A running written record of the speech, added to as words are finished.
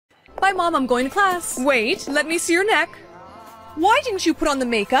Bye, Mom, I'm going to class. Wait, let me see your neck. Why didn't you put on the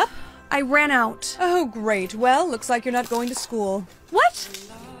makeup? I ran out. Oh, great. Well, looks like you're not going to school. What?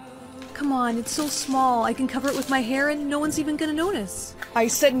 Come on, it's so small. I can cover it with my hair and no one's even gonna notice. I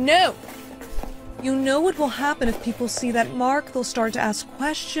said no! You know what will happen if people see that mark? They'll start to ask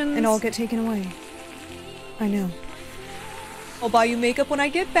questions and I'll get taken away. I know. I'll buy you makeup when I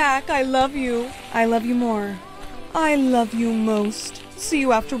get back. I love you. I love you more. I love you most. See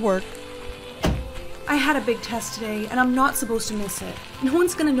you after work. I had a big test today, and I'm not supposed to miss it. No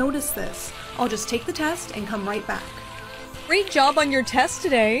one's gonna notice this. I'll just take the test and come right back. Great job on your test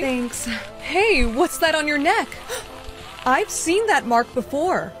today. Thanks. Hey, what's that on your neck? I've seen that mark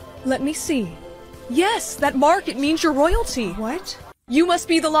before. Let me see. Yes, that mark, it means you're royalty. What? You must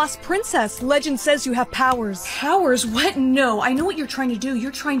be the lost princess. Legend says you have powers. Powers? What? No, I know what you're trying to do.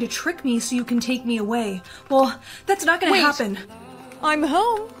 You're trying to trick me so you can take me away. Well, that's not gonna happen. I'm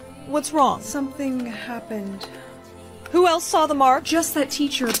home. What's wrong? Something happened. Who else saw the mark? Just that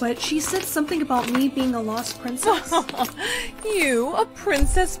teacher, but she said something about me being a lost princess. You, a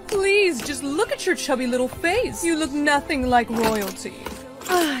princess? Please, just look at your chubby little face. You look nothing like royalty.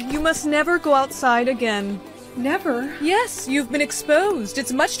 You must never go outside again. Never? Yes, you've been exposed.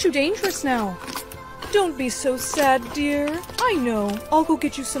 It's much too dangerous now. Don't be so sad, dear. I know. I'll go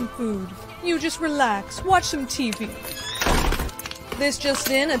get you some food. You just relax. Watch some TV. This just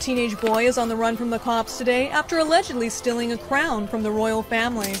in, a teenage boy is on the run from the cops today after allegedly stealing a crown from the royal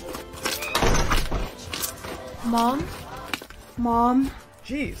family. Mom? Mom?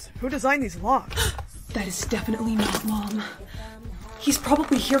 Jeez, who designed these locks? That is definitely not Mom. He's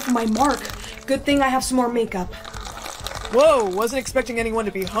probably here for my mark. Good thing I have some more makeup. Whoa, wasn't expecting anyone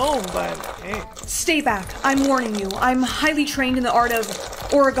to be home, but hey. Stay back. I'm warning you. I'm highly trained in the art of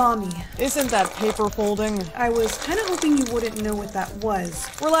origami. Isn't that paper folding? I was kind of hoping you wouldn't know what that was.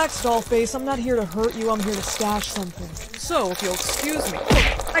 Relax, dollface. I'm not here to hurt you. I'm here to stash something. So, if you'll excuse me.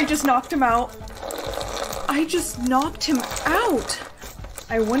 I just knocked him out. I just knocked him out.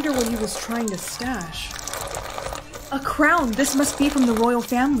 I wonder what he was trying to stash. A crown. This must be from the royal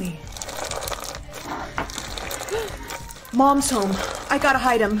family. Mom's home. I gotta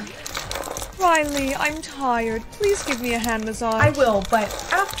hide him. Riley, I'm tired. Please give me a hand massage. I will, but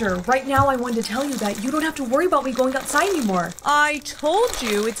after. Right now I wanted to tell you that you don't have to worry about me going outside anymore. I told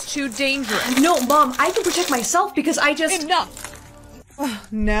you it's too dangerous. No, Mom, I can protect myself because I just—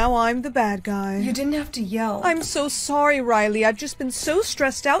 Enough! Now I'm the bad guy. You didn't have to yell. I'm so sorry, Riley. I've just been so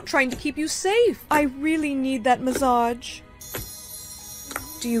stressed out trying to keep you safe. I really need that massage.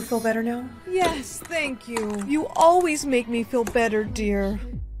 Do you feel better now? Yes, thank you. You always make me feel better, dear.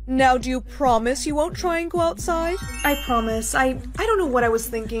 Now do you promise you won't try and go outside? I promise. I don't know what I was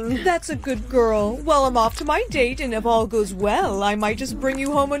thinking. That's a good girl. Well, I'm off to my date, and if all goes well, I might just bring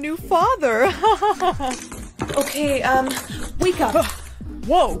you home a new father. Okay, wake up.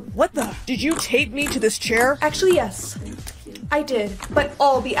 Whoa, what the? Did you tape me to this chair? Actually, yes. I did, but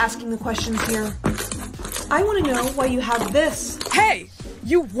I'll be asking the questions here. I want to know why you have this. Hey!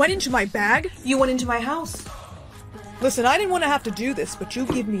 You went into my bag? You went into my house. Listen, I didn't want to have to do this, but you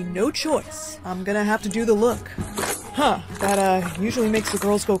give me no choice. I'm gonna have to do the look. Huh, that usually makes the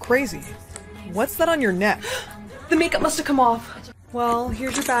girls go crazy. What's that on your neck? The makeup must have come off. Well,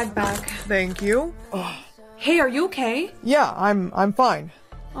 here's your bag back. Thank you. Oh. Hey, are you okay? Yeah, I'm fine.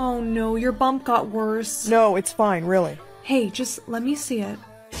 Oh no, your bump got worse. No, it's fine, really. Hey, just let me see it.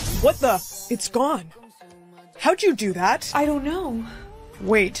 What the? It's gone. How'd you do that? I don't know.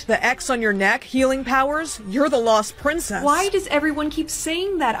 Wait, the X on your neck, healing powers? You're the lost princess. Why does everyone keep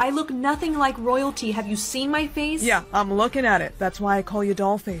saying that? I look nothing like royalty. Have you seen my face? Yeah, I'm looking at it. That's why I call you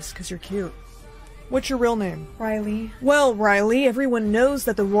Dollface, because you're cute. What's your real name? Riley. Well, Riley, everyone knows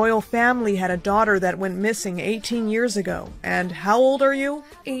that the royal family had a daughter that went missing 18 years ago. And how old are you?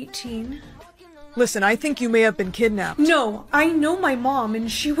 18. Listen, I think you may have been kidnapped. No, I know my mom,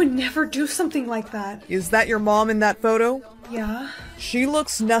 and she would never do something like that. Is that your mom in that photo? Yeah. She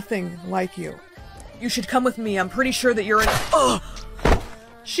looks nothing like you. You should come with me. I'm pretty sure that you're in— Ugh!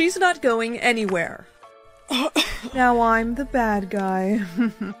 She's not going anywhere. Now I'm the bad guy.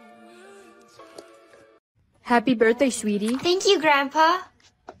 Happy birthday, sweetie. Thank you, Grandpa.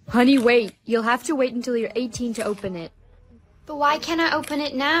 Honey, wait. You'll have to wait until you're 18 to open it. But why can't I open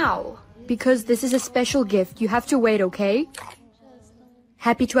it now? Because this is a special gift. You have to wait, okay?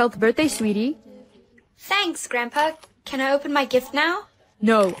 Happy 12th birthday, sweetie. Thanks, Grandpa. Can I open my gift now?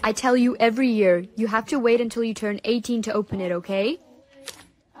 No, I tell you every year. You have to wait until you turn 18 to open it, okay?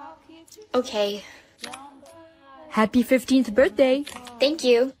 Okay. Happy 15th birthday. Thank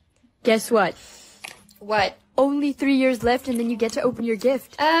you. Guess what? What? Only 3 years left and then you get to open your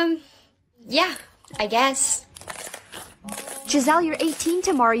gift. Yeah, I guess. Giselle, you're 18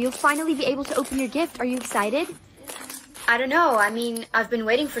 tomorrow. You'll finally be able to open your gift. Are you excited? I don't know. I mean, I've been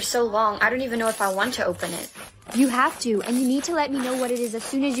waiting for so long. I don't even know if I want to open it. You have to, and you need to let me know what it is as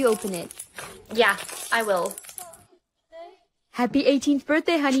soon as you open it. Yeah, I will. Happy 18th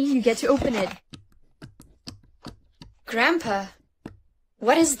birthday, honey. You get to open it. Grandpa,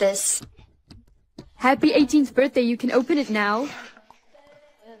 what is this? Happy 18th birthday. You can open it now.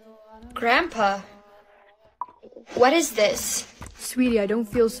 Grandpa, what is this? Sweetie, I don't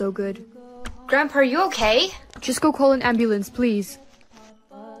feel so good. Grandpa, are you okay? Just go call an ambulance, please.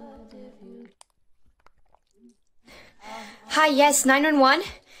 Hi, yes, 911.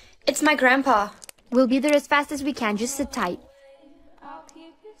 It's my grandpa. We'll be there as fast as we can. Just sit tight.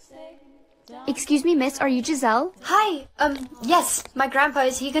 Excuse me, miss. Are you Giselle? Hi, yes, my grandpa.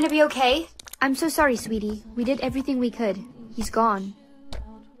 Is he gonna be okay? I'm so sorry, sweetie. We did everything we could. He's gone.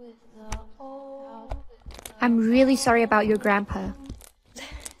 I'm really sorry about your grandpa.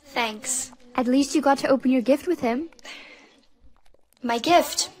 Thanks. At least you got to open your gift with him. My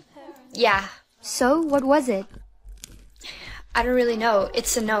gift? Yeah. So, what was it? I don't really know.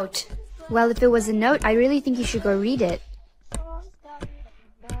 It's a note. Well, if it was a note, I really think you should go read it.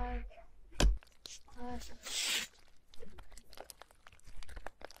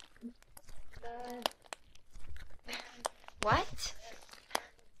 What?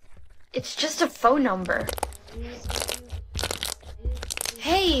 It's just a phone number.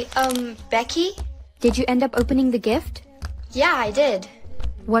 Hey, Becky? Did you end up opening the gift? Yeah, I did.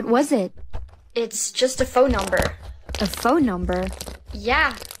 What was it? It's just a phone number. A phone number?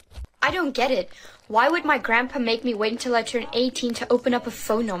 Yeah. I don't get it. Why would my grandpa make me wait until I turn 18 to open up a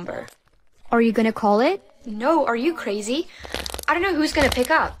phone number? Are you gonna call it? No, are you crazy? I don't know who's gonna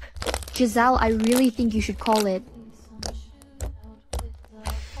pick up. Giselle, I really think you should call it.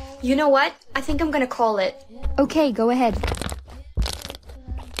 You know what? I think I'm gonna call it. Okay, go ahead.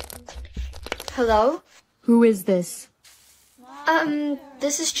 Hello? Who is this?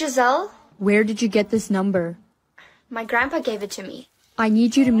 This is Giselle. Where did you get this number? My grandpa gave it to me. I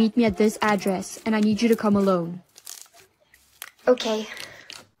need you to meet me at this address, and I need you to come alone. Okay.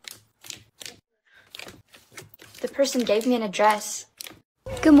 The person gave me an address.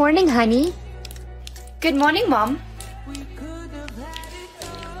 Good morning, honey. Good morning, Mom.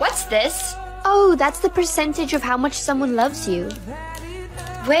 What's this? Oh, that's the percentage of how much someone loves you.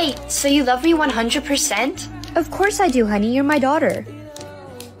 Wait, so you love me 100%? Of course I do, honey. You're my daughter.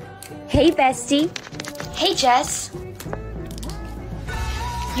 Hey, bestie. Hey, Jess.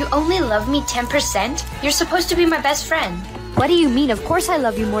 You only love me 10%? You're supposed to be my best friend. What do you mean? Of course I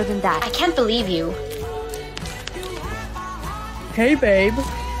love you more than that. I can't believe you. Hey, babe.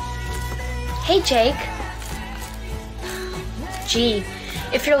 Hey, Jake. Gee,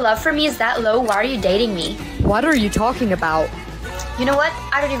 if your love for me is that low, why are you dating me? What are you talking about? You know what?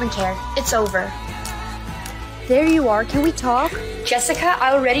 I don't even care. It's over. There you are. Can we talk? Jessica,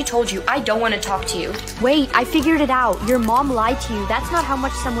 I already told you, I don't want to talk to you. Wait, I figured it out. Your mom lied to you. That's not how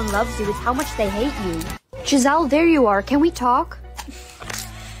much someone loves you, it's how much they hate you. Giselle, there you are. Can we talk?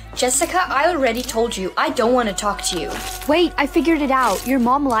 Jessica, I already told you, I don't want to talk to you. Wait, I figured it out. Your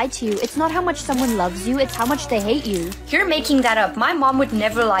mom lied to you. It's not how much someone loves you, it's how much they hate you. You're making that up. My mom would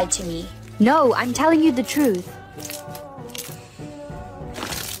never lie to me. No, I'm telling you the truth.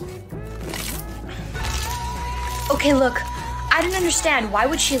 Okay, look, I don't understand. Why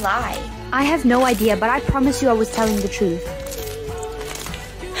would she lie? I have no idea, but I promise you I was telling the truth.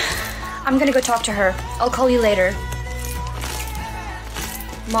 I'm gonna go talk to her. I'll call you later.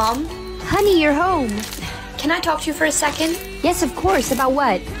 Mom? Honey, you're home. Can I talk to you for a second? Yes, of course. About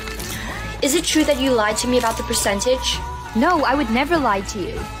what? Is it true that you lied to me about the percentage? No, I would never lie to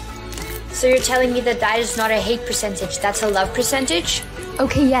you. So you're telling me that that is not a hate percentage, that's a love percentage?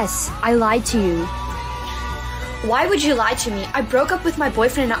 Okay, yes, I lied to you. Why would you lie to me? I broke up with my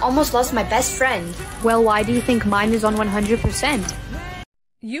boyfriend and I almost lost my best friend. Well, why do you think mine is on 100%?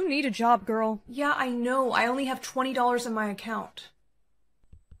 You need a job, girl. Yeah, I know. I only have $20 in my account.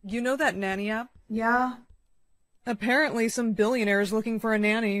 You know that nanny app? Yeah. Apparently some billionaire is looking for a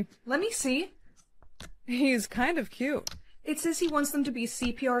nanny. Let me see. He's kind of cute. It says he wants them to be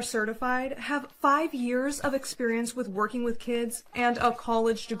CPR certified, have 5 years of experience with working with kids, and a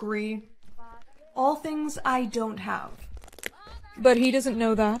college degree. All things I don't have. But he doesn't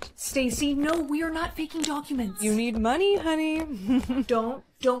know that. Stacy, no, we are not faking documents. You need money, honey. Don't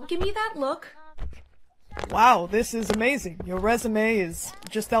give me that look. Wow, this is amazing. Your resume is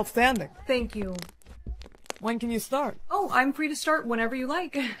just outstanding. Thank you. When can you start? Oh, I'm free to start whenever you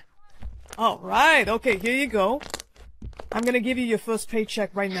like. All right, okay, here you go. I'm gonna give you your first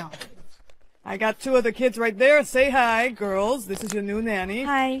paycheck right now. I got 2 other kids right there. Say hi, girls. This is your new nanny.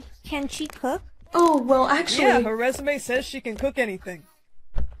 Hi. Can she cook? Oh, well, actually... Yeah, her resume says she can cook anything.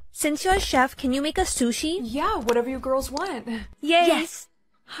 Since you're a chef, can you make us sushi? Yeah, whatever you girls want. Yay! Yes!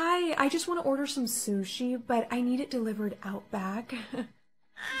 Hi, I just want to order some sushi, but I need it delivered out back.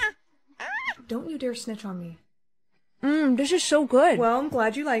 Don't you dare snitch on me. This is so good. Well, I'm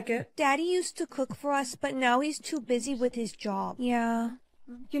glad you like it. Daddy used to cook for us, but now he's too busy with his job. Yeah.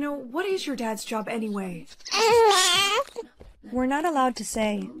 You know, what is your dad's job anyway? We're not allowed to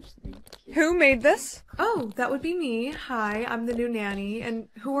say. Who made this? Oh, that would be me. Hi, I'm the new nanny. And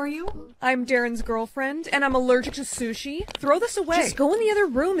who are you? I'm Darren's girlfriend, and I'm allergic to sushi. Throw this away. Just go in the other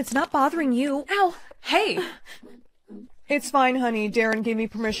room. It's not bothering you. Ow! Hey! It's fine, honey. Darren gave me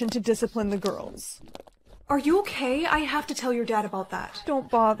permission to discipline the girls. Are you okay? I have to tell your dad about that. Don't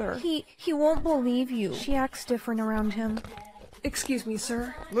bother. He won't believe you. She acts different around him. Excuse me,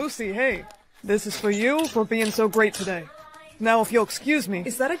 sir. Lucy, hey. This is for you for being so great today. Now, if you'll excuse me...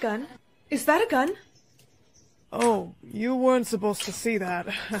 Is that a gun? Is that a gun? Oh, you weren't supposed to see that.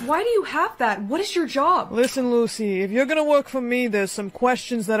 Why do you have that? What is your job? Listen, Lucy, if you're gonna work for me, there's some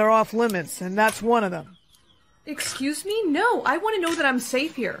questions that are off limits, and that's one of them. Excuse me? No, I want to know that I'm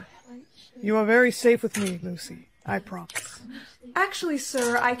safe here. You are very safe with me, Lucy. I promise. Actually,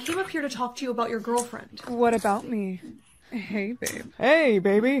 sir, I came up here to talk to you about your girlfriend. What about me? Hey, babe. Hey,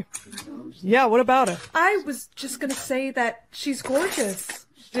 baby. Yeah, what about her? I was just gonna say that she's gorgeous.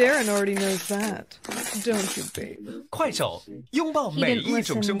 Darren already knows that. Don't you, babe? 快手，拥抱每一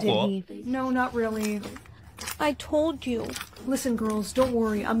种生活。 No, not really. I told you. Listen, girls, don't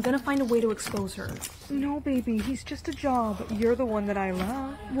worry. I'm gonna find a way to expose her. No, baby, he's just a job. You're the one that I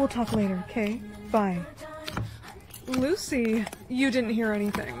love. We'll talk later, okay? Bye. Lucy, you didn't hear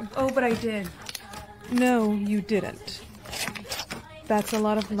anything. Oh, but I did. No, you didn't. That's a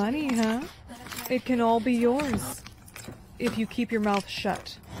lot of money, huh? It can all be yours. If you keep your mouth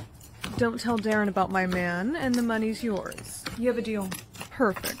shut. Don't tell Darren about my man, and the money's yours. You have a deal.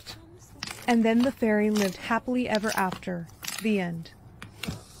 Perfect. And then the fairy lived happily ever after. The end.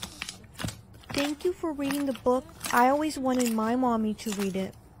 Thank you for reading the book. I always wanted my mommy to read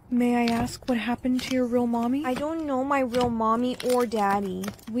it. May I ask what happened to your real mommy? I don't know my real mommy or daddy.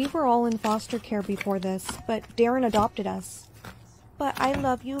 We were all in foster care before this, but Darren adopted us. But I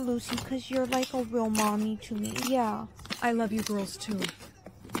love you, Lucy, because you're like a real mommy to me. Yeah. I love you girls, too.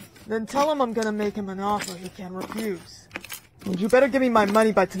 Then tell him I'm gonna make him an offer he can't refuse. And you better give me my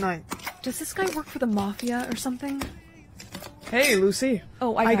money by tonight. Does this guy work for the mafia or something? Hey, Lucy.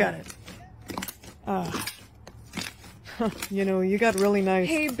 Oh, I got it. You know, you got really nice.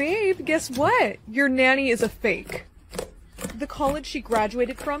 Hey, babe, guess what? Your nanny is a fake. The college she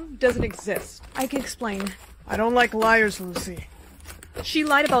graduated from doesn't exist. I can explain. I don't like liars, Lucy. She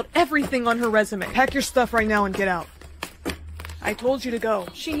lied about everything on her resume. Pack your stuff right now and get out. I told you to go.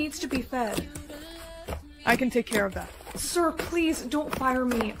 She needs to be fed. I can take care of that. Sir, please don't fire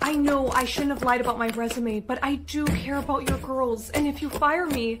me. I know I shouldn't have lied about my resume, but I do care about your girls. And if you fire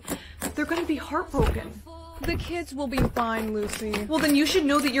me, they're gonna be heartbroken. The kids will be fine, Lucy. Well, then you should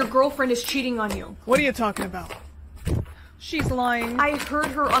know that your girlfriend is cheating on you. What are you talking about? She's lying. I heard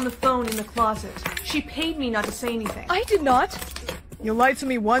her on the phone in the closet. She paid me not to say anything. I did not. You lied to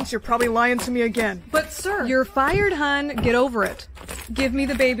me once, you're probably lying to me again. But, sir... You're fired, hun. Get over it. Give me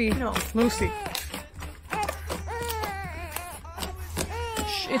the baby. No. Lucy.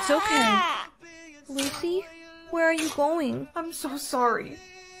 Shh, it's okay. Lucy, where are you going? I'm so sorry.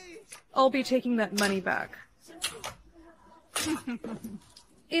 I'll be taking that money back.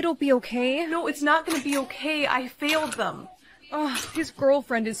 It'll be okay. No, it's not gonna be okay. I failed them. Oh, his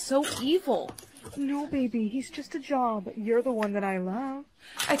girlfriend is so evil. No, baby, he's just a job. You're the one that I love.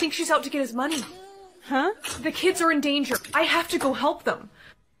 I think she's out to get his money. Huh? The kids are in danger. I have to go help them.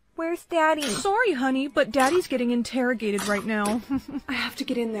 Where's Daddy? Sorry, honey, but Daddy's getting interrogated right now. I have to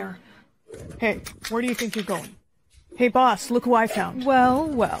get in there. Hey, where do you think you're going? Hey, boss, look who I found. Well,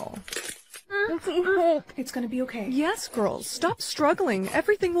 well. It's gonna be okay. Yes, girls, stop struggling.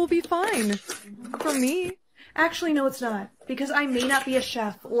 Everything will be fine. For me. Actually, no, it's not. Because I may not be a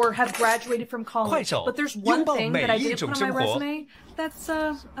chef or have graduated from college, but there's one thing that I didn't put on my resume that's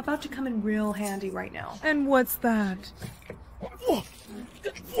about to come in real handy right now. And what's that?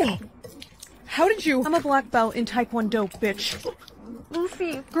 How did you? I'm a black belt in Taekwondo, bitch.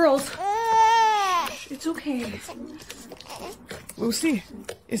 Lucy. Girls. It's okay. Lucy,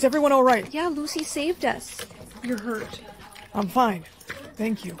 is everyone all right? Yeah, Lucy saved us. You're hurt. I'm fine.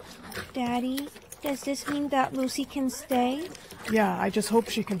 Thank you. Daddy, Does this mean that Lucy can stay? Yeah, I just hope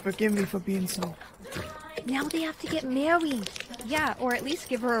she can forgive me for being so... Now they have to get married. Yeah, or at least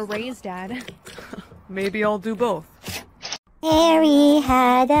give her a raise, Dad. Maybe I'll do both. Mary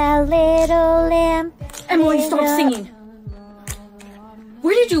had a little lamb. Emily, stop singing.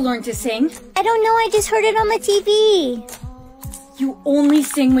 Where did you learn to sing? I don't know, I just heard it on the TV. You only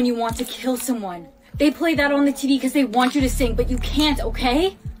sing when you want to kill someone. They play that on the TV because they want you to sing, but you can't,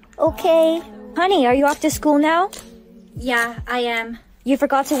 okay? Okay. Honey, are you off to school now? Yeah, I am. You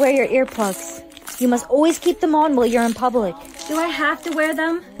forgot to wear your earplugs. You must always keep them on while you're in public. Do I have to wear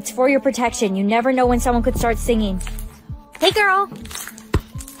them? It's for your protection. You never know when someone could start singing. Hey, girl.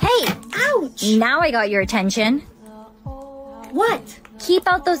 Hey. Ouch! Now I got your attention. What? Keep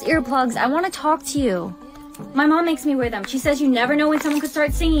out those earplugs. I want to talk to you. My mom makes me wear them. She says you never know when someone could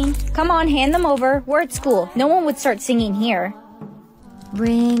start singing. Come on, hand them over. We're at school. No one would start singing here.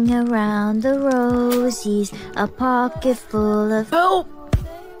 Bring around the rosies, a pocket full of... Help!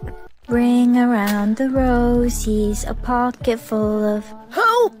 Bring around the rosies, a pocket full of...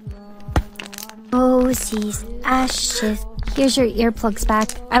 Help! Rosies, ashes. Here's your earplugs back.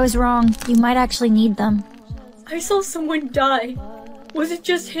 I was wrong. You might actually need them. I saw someone die. Was it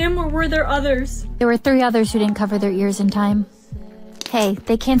just him or were there others? There were 3 others who didn't cover their ears in time. Hey,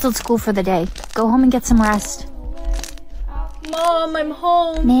 they canceled school for the day. Go home and get some rest. Mom, I'm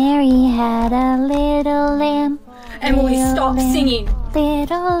home. Mary had a little lamb. Emily, stop singing.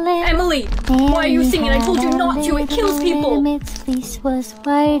 Little lamb. Emily, why are you singing? I told you not to. It kills people. Its fleece was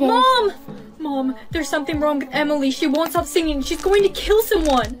white as... Mom! Mom, there's something wrong with Emily. She won't stop singing. She's going to kill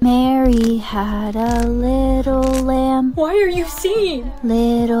someone. Mary had a little lamb. Why are you singing?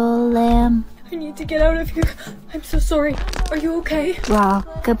 Little lamb. I need to get out of here. I'm so sorry. Are you okay?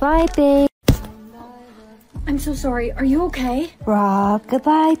 Rock-a-bye, babe. I'm so sorry. Are you okay?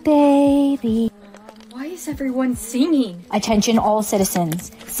 Rock-a-bye, baby. Why is everyone singing? Attention all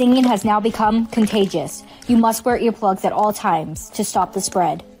citizens. Singing has now become contagious. You must wear earplugs at all times to stop the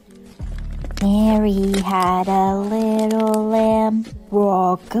spread. Mary had a little lamb.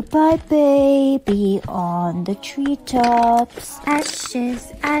 Rock-a-bye, baby, on the treetops.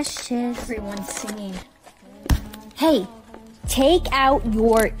 Ashes, ashes. Everyone's singing. Hey, take out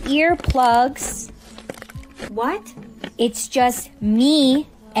your earplugs. What? It's just me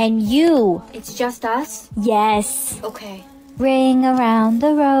and you. It's just us? Yes. Okay. Ring around the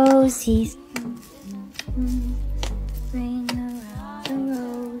rosies. Ring around the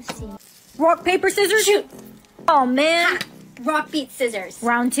rosies. Rock, paper, scissors, shoot! Oh, man. Rock, beat, scissors.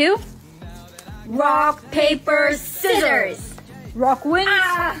 Round 2. Rock, paper, scissors. Rock wins.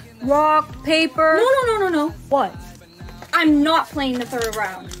 Ah! Rock, paper. No. What? I'm not playing the 3rd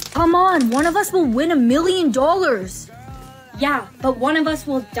round. Come on, one of us will win $1 million. Yeah, but one of us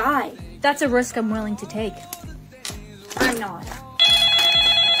will die. That's a risk I'm willing to take. I'm not.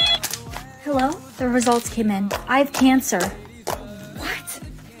 Hello? The results came in. I have cancer. What?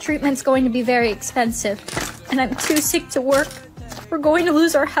 Treatment's going to be very expensive, and I'm too sick to work. We're going to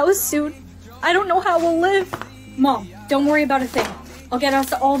lose our house soon. I don't know how we'll live. Mom, don't worry about a thing. I'll get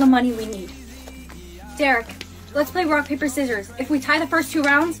us all the money we need. Derek, let's play rock, paper, scissors. If we tie the first 2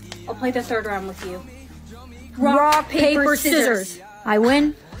 rounds, I'll play the 3rd round with you. Rock, paper, scissors. I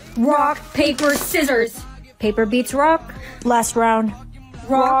win. Rock, paper, scissors. Paper beats rock. Last round.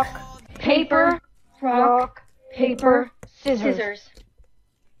 Rock, paper, rock, paper, scissors.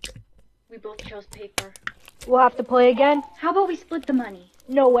 We both chose paper. We'll have to play again. How about we split the money?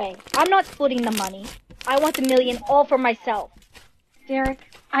 No way. I'm not splitting the money. I want $1 million all for myself. Derek,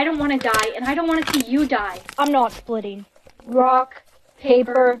 I don't want to die, and I don't want to see you die. I'm not splitting. Rock,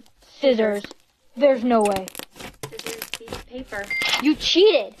 paper, scissors. There's no way. Scissors beats paper. You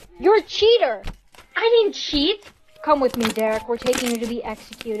cheated. You're a cheater. I didn't cheat. Come with me, Derek. We're taking you to be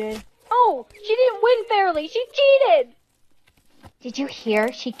executed. Oh, she didn't win fairly. She cheated. Did you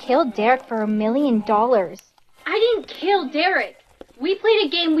hear? She killed Derek for $1 million. I didn't kill Derek. We played a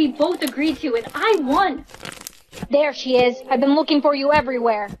game we both agreed to, and I won. There she is. I've been looking for you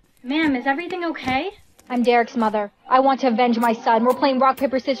everywhere. Ma'am, is everything okay? I'm Derek's mother. I want to avenge my son. We're playing rock,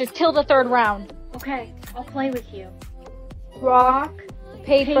 paper, scissors till the 3rd round. Okay, I'll play with you. Rock,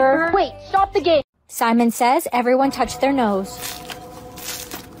 paper. Wait, stop the game. Simon says everyone touch their nose.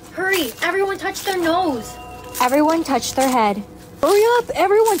 Hurry, everyone touch their nose. Everyone touch their head. Hurry up,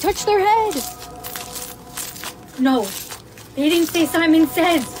 everyone touch their head. No, they didn't say Simon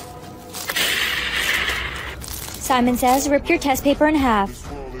says. Simon says rip your test paper in half.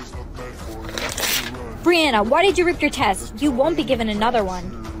 Brianna, why did you rip your test? You won't be given another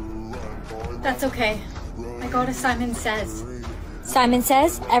one. That's okay. I got a Simon says. Simon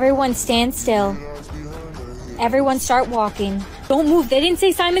says, everyone stand still. Everyone start walking. Don't move, they didn't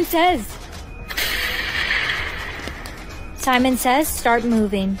say Simon says. Simon says, start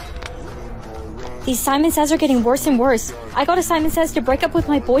moving. These Simon says are getting worse and worse. I got a Simon says to break up with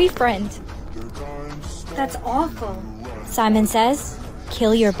my boyfriend. That's awful. Simon says,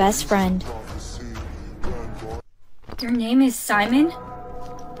 kill your best friend. Your name is Simon?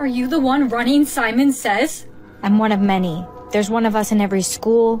 Are you the one running Simon Says? I'm one of many. There's one of us in every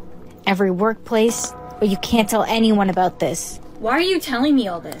school, every workplace, but you can't tell anyone about this. Why are you telling me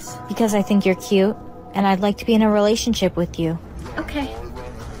all this? Because I think you're cute, and I'd like to be in a relationship with you. Okay.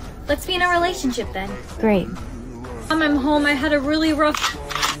 Let's be in a relationship then. Great. I'm home. I had a really rough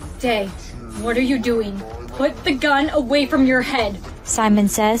day. What are you doing? Put the gun away from your head. Simon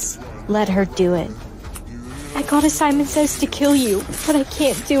says, let her do it. I got a Simon says to kill you, but I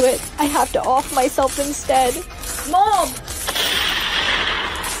can't do it. I have to off myself instead. Mom!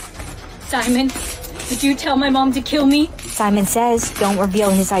 Simon, did you tell my mom to kill me? Simon says, don't reveal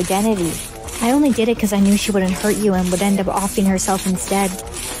his identity. I only did it because I knew she wouldn't hurt you and would end up offing herself instead.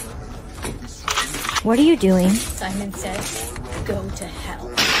 What are you doing? Simon says, go to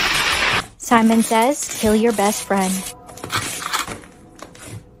hell. Simon says, kill your best friend.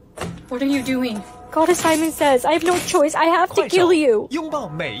 What are you doing? God, Simon says, I have no choice. I have to kill you.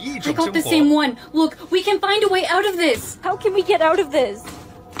 I got the same one. Look, we can find a way out of this. How can we get out of this?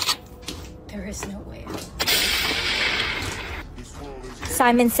 There is no way out.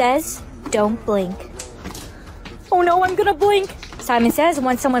 Simon says, don't blink. Oh no, I'm gonna blink. Simon says,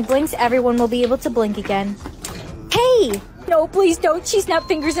 once someone blinks, everyone will be able to blink again. Hey! No, please don't. She snapped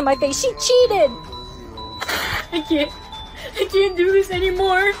fingers in my face. She cheated. I can't do this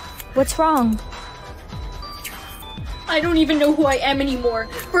anymore. What's wrong? I don't even know who I am anymore.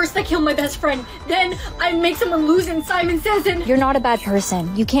 First I kill my best friend, then I make someone lose and Simon Says and... You're not a bad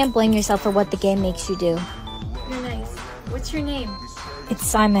person. You can't blame yourself for what the game makes you do. You're nice. What's your name? It's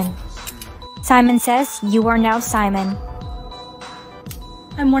Simon. Simon says, you are now Simon.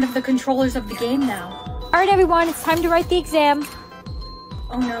 I'm one of the controllers of the game now. Alright everyone, it's time to write the exam.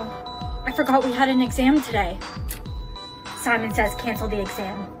 Oh no, I forgot we had an exam today. Simon Says cancel the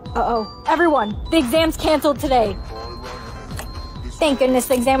exam. Uh-oh. Everyone, the exam's canceled today. Thank goodness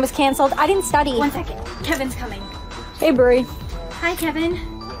the exam was canceled. I didn't study. 1 second. Kevin's coming. Hey, Brie. Hi, Kevin.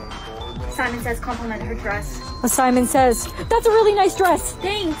 Simon Says compliment her dress. Simon says, that's a really nice dress.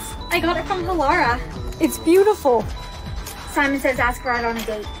 Thanks. I got it from Hilara. It's beautiful. Simon Says ask her out on a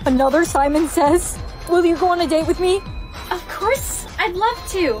date. Another Simon says, will you go on a date with me? Of course. I'd love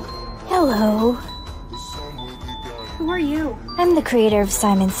to. Hello. Who are you? I'm the creator of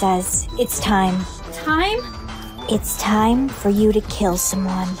Simon Says. It's time. Time? It's time for you to kill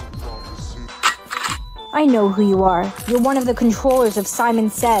someone. I know who you are. You're one of the controllers of Simon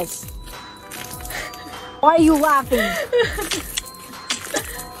Says. Why are you laughing?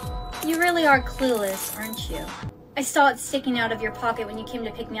 You really are clueless, aren't you? I saw it sticking out of your pocket when you came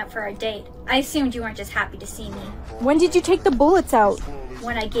to pick me up for our date. I assumed you weren't just happy to see me. When did you take the bullets out?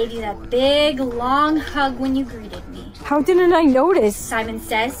 When I gave you that big, long hug when you greeted me. How didn't I notice? Simon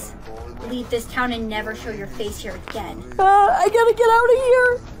Says, leave this town and never show your face here again. I gotta get out of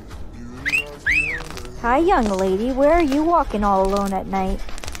here. Hi, young lady. Where are you walking all alone at night?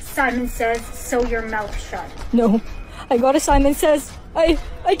 Simon Says, sew your mouth shut. No, I got a Simon Says. I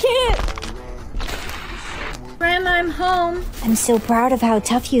can't. Grandma, I'm home. I'm so proud of how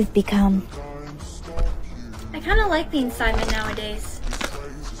tough you've become. I kind of like being Simon nowadays.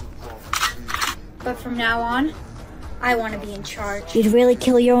 But from now on, I want to be in charge. You'd really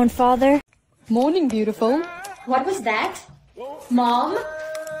kill your own father? Morning, beautiful. What was that? Mom?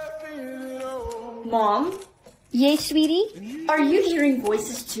 Mom? Yes, sweetie? Are you hearing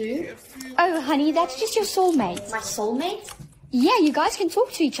voices too? Oh, honey, that's just your soulmate. My soulmate? Yeah, you guys can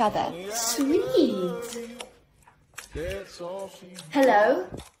talk to each other. Sweet. Hello?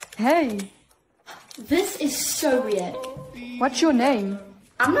 Hey, This is so weird. what's your name?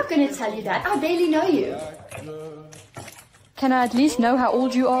 I'm not going to tell you that. I barely know you. Can I at least know how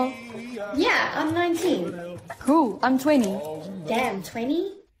old you are? Yeah, I'm 19. Cool, I'm 20. Damn,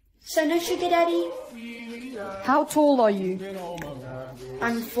 20? So no sugar daddy? How tall are you?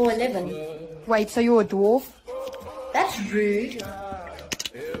 I'm 4'11". Wait, so you're a dwarf? That's rude.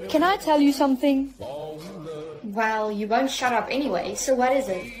 Can I tell you something? Well, you won't shut up anyway, so what is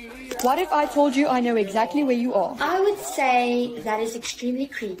it? What if I told you I know exactly where you are? I would say that is extremely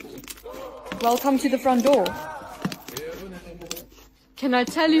creepy. Welcome to the front door. Can I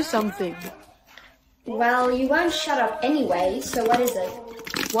tell you something? Well, you won't shut up anyway, so what is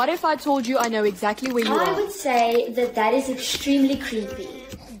it? What if I told you I know exactly where you are? I would say that that is extremely creepy.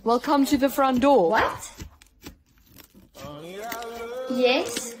 Well, come to the front door. What?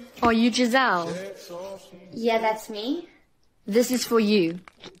 Yes? Are you Giselle? Yeah, that's me. This is for you.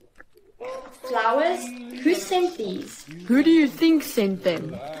 Flowers? Who sent these? Who do you think sent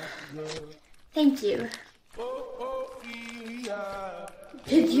them? Thank you.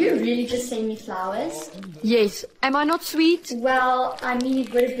 Did you really just send me flowers? Yes. Am I not sweet? Well, I mean,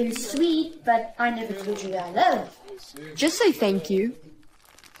 it would have been sweet, but I never told you I love. Just say thank you.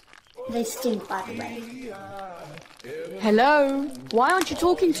 They stink, by the way. Hello? Why aren't you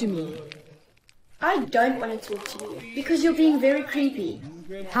talking to me? I don't want to talk to you, because you're being very creepy.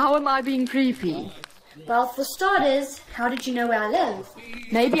 How am I being creepy? Well, for starters, how did you know where I live?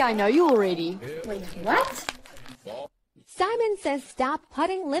 Maybe I know you already. Wait, what? Simon says stop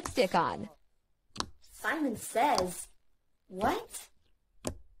putting lipstick on. Simon says. What?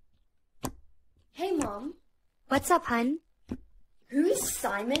 Hey, Mom. What's up, hun? Who is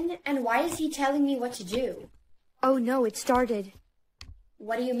Simon, and why is he telling me what to do? Oh no, it started.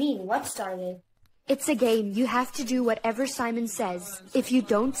 What do you mean? What started? It's a game. You have to do whatever Simon says. If you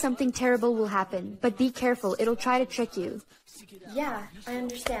don't, something terrible will happen. But be careful, it'll try to trick you. Yeah, I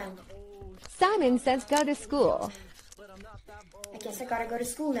understand. Simon says go to school. I guess I gotta go to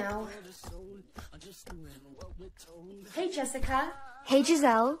school now. Hey, Jessica. Hey,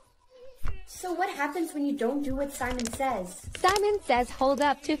 Giselle. So what happens when you don't do what Simon says? Simon says hold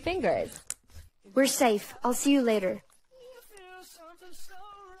up 2 fingers. We're safe. I'll see you later.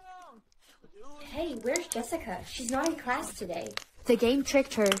 Hey, where's Jessica? She's not in class today. The game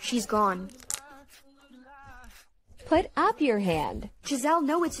tricked her. She's gone. Put up your hand. Giselle,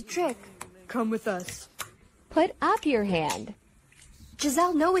 no, it's a trick. Come with us. Put up your hand.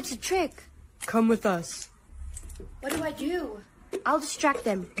 Giselle, no, it's a trick. Come with us. What do I do? I'll distract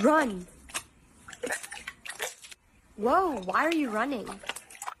them. Run. Whoa, why are you running?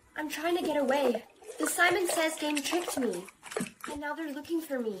 I'm trying to get away. The Simon Says game tricked me. And now they're looking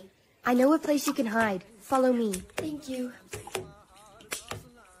for me. I know a place you can hide. Follow me. Thank you.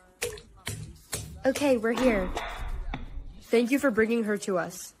 Okay, we're here. Thank you for bringing her to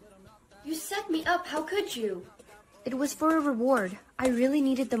us. You set me up. How could you? It was for a reward. I really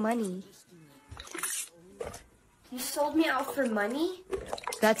needed the money. You sold me out for money?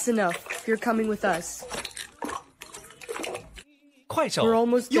 That's enough. You're coming with us. 快手 We're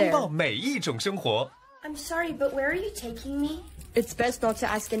almost there. 拥抱每一种生活。 I'm sorry, but where are you taking me? It's best not to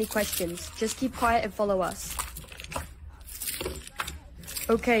ask any questions. Just keep quiet and follow us.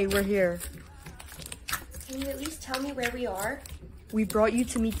 Okay, we're here. Can you at least tell me where we are? We brought you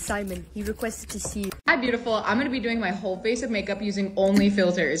to meet Simon. He requested to see you. Hi beautiful, I'm gonna be doing my whole face of makeup using only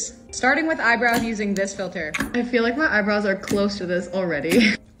filters. Starting with eyebrows using this filter. I feel like my eyebrows are close to this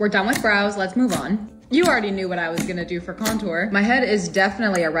already. We're done with brows, let's move on. You already knew what I was gonna do for contour. My head is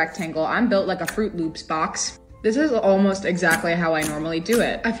definitely a rectangle. I'm built like a Fruit Loops box. This is almost exactly how I normally do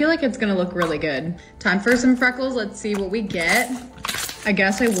it. I feel like it's gonna look really good. Time for some freckles, let's see what we get. I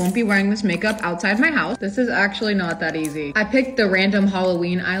guess I won't be wearing this makeup outside my house. This is actually not that easy. I picked the random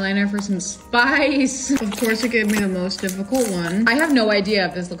Halloween eyeliner for some spice. Of course it gave me the most difficult one. I have no idea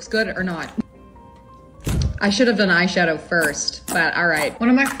if this looks good or not. I should have done eyeshadow first, but all right. One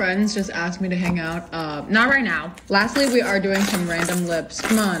of my friends just asked me to hang out. Not right now. Lastly, we are doing some random lips.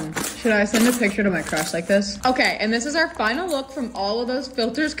 Come on. Should I send a picture to my crush like this? Okay, and this is our final look from all of those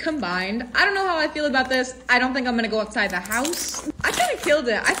filters combined. I don't know how I feel about this. I don't think I'm gonna go outside the house. I kind of killed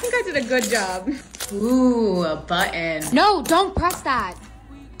it. I think I did a good job. Ooh, a button. No, don't press that.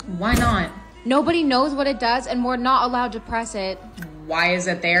 Why not? Nobody knows what it does and we're not allowed to press it. Why is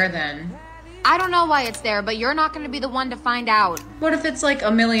it there then? I don't know why it's there, but you're not going to be the one to find out. What if it's like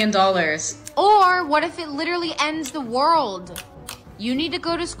 $1 million? Or what if it literally ends the world? You need to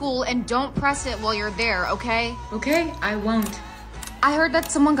go to school and don't press it while you're there, okay? Okay, I won't. I heard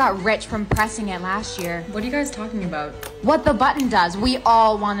that someone got rich from pressing it last year. What are you guys talking about? What the button does, we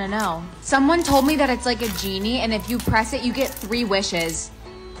all want to know. Someone told me that it's like a genie, and if you press it, you get 3 wishes.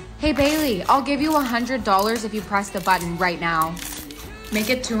 Hey Bailey, I'll give you $100 if you press the button right now. Make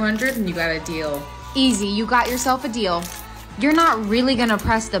it 200 and you got a deal. Easy, you got yourself a deal. You're not really gonna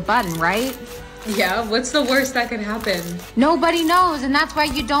press the button, right? Yeah, what's the worst that could happen? Nobody knows, and that's why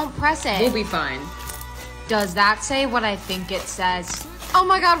you don't press it. We'll be fine. Does that say what I think it says? Oh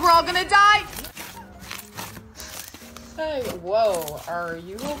my god, we're all gonna die! Hey, whoa, are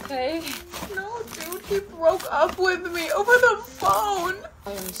you okay? No, dude, he broke up with me over the phone.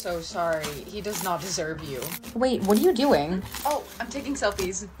 I am so sorry. He does not deserve you. Wait, what are you doing? Oh, I'm taking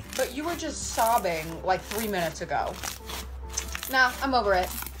selfies. But you were just sobbing like 3 minutes ago. Nah, I'm over it.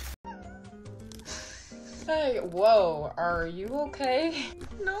 Hey, whoa, are you okay?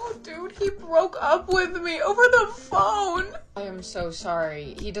 No, dude, he broke up with me over the phone. I am so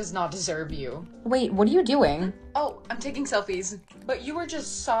sorry. He does not deserve you. Wait, what are you doing? Oh, I'm taking selfies. But you were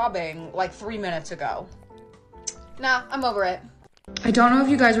just sobbing like 3 minutes ago. Nah, I'm over it. I don't know if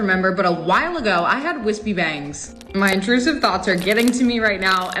you guys remember, but a while ago, I had wispy bangs. My intrusive thoughts are getting to me right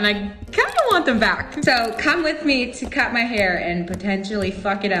now, and I kind of want them back. So come with me to cut my hair and potentially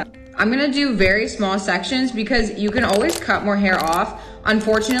fuck it up. I'm gonna do very small sections because you can always cut more hair off.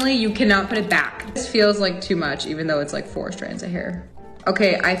 Unfortunately, you cannot put it back. This feels like too much, even though it's like 4 strands of hair.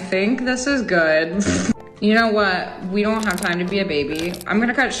 Okay, I think this is good. You know what? We don't have time to be a baby. I'm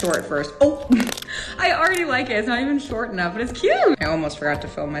gonna cut it short first. Oh, I already like it. It's not even short enough, but it's cute. I almost forgot to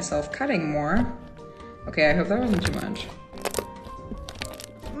film myself cutting more. Okay, I hope that wasn't too much.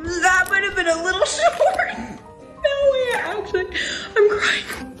 That might have been a little short. No way, actually, I'm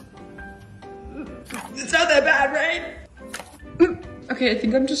crying. It's not that bad, right? Okay, I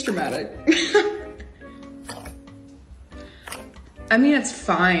think I'm just dramatic. I mean, it's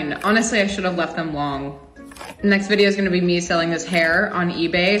fine. Honestly, I should have left them long. The next video is gonna be me selling this hair on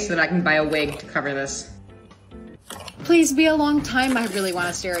eBay so that I can buy a wig to cover this. Please be a long time. I really want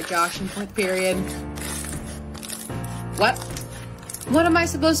to stare at Josh in 4th period. What? What am I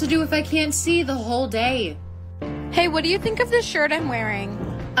supposed to do if I can't see the whole day? Hey, what do you think of this shirt I'm wearing?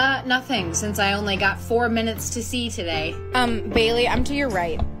 Nothing, since I only got 4 minutes to see today. Bailey, I'm to your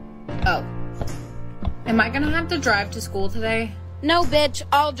right. Oh. Am I gonna have to drive to school today? No, bitch,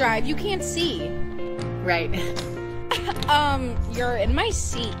 I'll drive. You can't see. Right. You're in my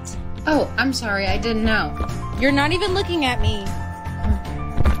seat. Oh, I'm sorry, I didn't know. You're not even looking at me.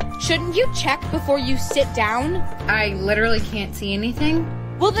 Shouldn't you check before you sit down? I literally can't see anything.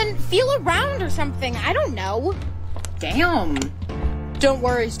 Well, then feel around or something. I don't know. Damn. Don't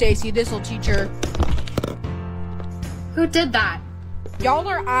worry, Stacy, this'll teach her. Who did that? Y'all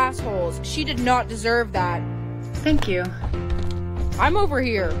are assholes. She did not deserve that. Thank you. I'm over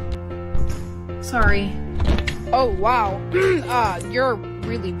here. Sorry. Oh, wow. You're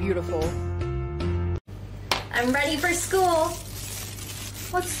really beautiful. I'm ready for school.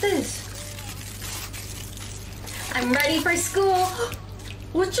 What's this? I'm ready for school.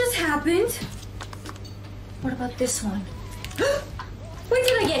 What just happened? What about this one? When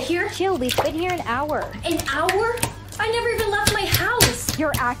did I get here? Chill, we've been here an hour. An hour? I never even left my house.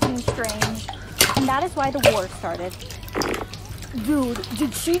 You're acting strange. And that is why the war started. Dude,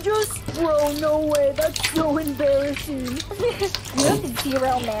 did she just? Bro, no way. That's so embarrassing. You have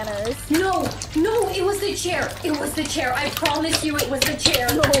 0 manners. No, it was the chair. It was the chair. I promise you it was the chair.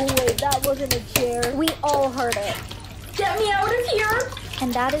 No way, that wasn't a chair. We all heard it. Get me out of here.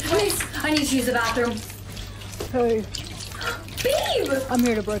 And that is what... Please, I need to use the bathroom. Hey. Babe! I'm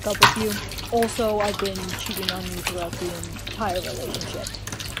here to break up with you. Also, I've been cheating on you throughout the entire relationship.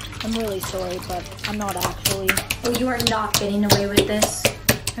 I'm really sorry, but I'm not actually. Oh, you are not getting away with this.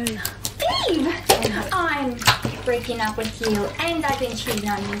 Hey. Babe! I'm breaking up with you, and I've been cheating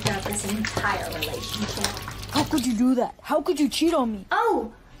on you throughout this entire relationship. How could you do that? How could you cheat on me?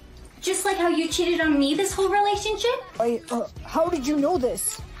 Oh, just like how you cheated on me this whole relationship? How did you know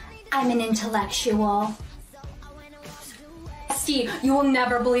this? I'm an intellectual. Steve, you will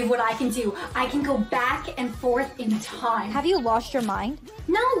never believe what I can do. I can go back and forth in time. Have you lost your mind?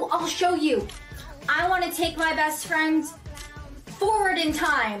 No, I'll show you. I want to take my best friend forward in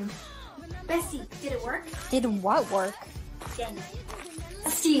time. Bessie, did it work? Did what work? Dang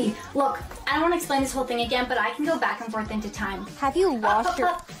it. Steve, look, I don't want to explain this whole thing again, but I can go back and forth into time. Have you lost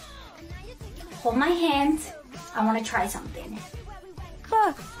your... Hold my hand. I want to try something.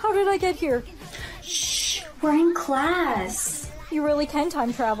 How did I get here? Shh, we're in class. You really can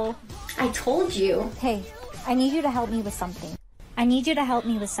time travel. I told you. Hey, I need you to help me with something.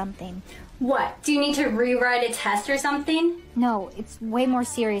 What? Do you need to rewrite a test or something? No, it's way more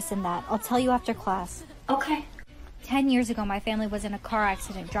serious than that. I'll tell you after class. Okay. 10 years ago, my family was in a car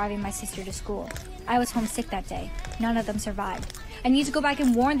accident driving my sister to school. I was homesick that day. None of them survived. I need to go back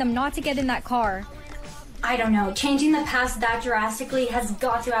and warn them not to get in that car. I don't know. Changing the past that drastically has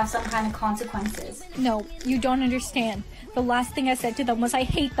got to have some kind of consequences. No, you don't understand. The last thing I said to them was I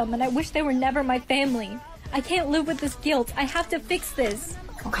hate them and I wish they were never my family. I can't live with this guilt. I have to fix this.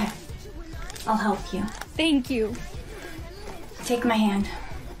 Okay. I'll help you. Thank you. Take my hand.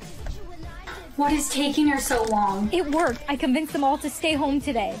 What is taking her so long? It worked. I convinced them all to stay home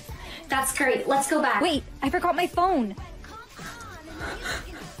today. That's great. Let's go back. Wait, I forgot my phone.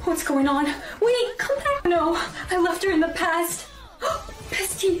 What's going on? Wait, come back. No, I left her in the past.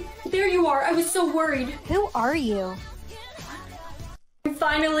 Bestie, there you are. I was so worried. Who are you?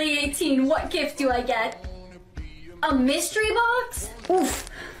 finally 18. What gift do I get? A mystery box? Oof.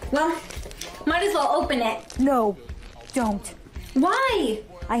 Well, might as well open it. No, don't. Why?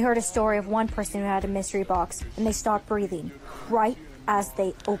 I heard a story of one person who had a mystery box and they stopped breathing right as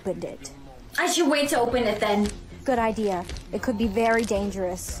they opened it. I should wait to open it then. Good idea. It could be very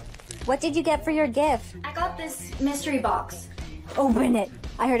dangerous. What did you get for your gift? I got this mystery box. Open it.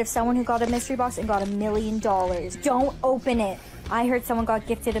 I heard of someone who got a mystery box and got $1 million. Don't open it. I heard someone got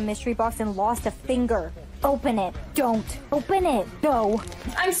gifted a mystery box and lost a finger. Open it. Don't. Open it. No.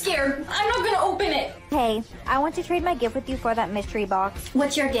 I'm scared. I'm not gonna open it. Hey, I want to trade my gift with you for that mystery box.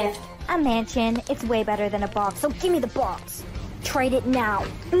 What's your gift? A mansion. It's way better than a box, so give me the box. Trade it now.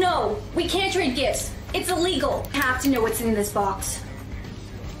 No, we can't trade gifts. It's illegal. I have to know what's in this box.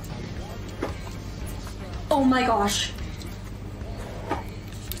 Oh my gosh.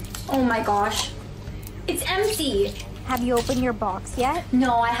 Oh my gosh. It's empty. Have you opened your box yet?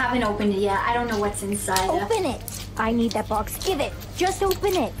 No, I haven't opened it yet. I don't know what's inside. Open it. I need that box. Give it. Just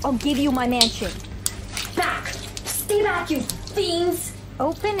open it. I'll give you my mansion. Back. Stay back, you fiends.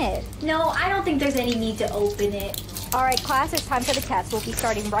 Open it. No, I don't think there's any need to open it. All right, class, it's time for the test. We'll be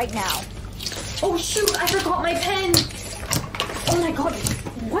starting right now. Oh shoot, I forgot my pen. Oh my god,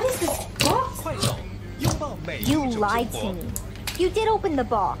 what is this box? You lied to me. You did open the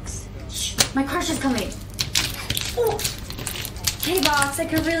box. Shh, my crush is coming. Oh. Hey box, I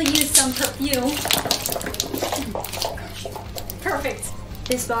could really use some perfume. Perfect.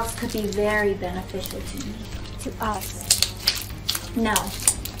 This box could be very beneficial to me. To us. No.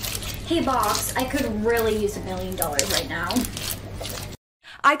 Hey box, I could really use $1 million right now.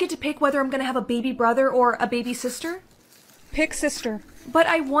 I get to pick whether I'm gonna have a baby brother or a baby sister? Pick sister. But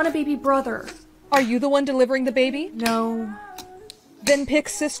I want a baby brother. Are you the one delivering the baby? No. Then pick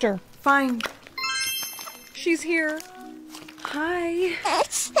sister. Fine. She's here. Hi.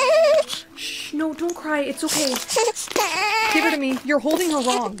 Shh, no, don't cry. It's okay. Give her to me. You're holding her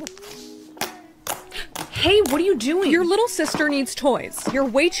wrong. Hey, what are you doing? Your little sister needs toys. You're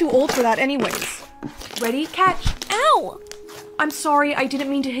way too old for that anyways. Ready? Catch. Ow! I'm sorry, I didn't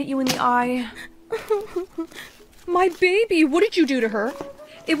mean to hit you in the eye. My baby, what did you do to her?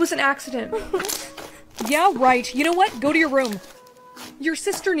 It was an accident. Yeah, right. You know what? Go to your room. Your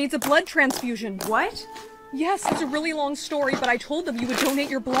sister needs a blood transfusion. What? Yes, it's a really long story, but I told them you would donate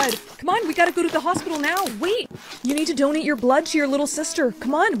your blood. Come on, we gotta go to the hospital now. Wait! You need to donate your blood to your little sister.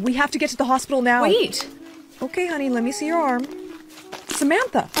 Come on, we have to get to the hospital now. Wait! Okay, honey, let me see your arm.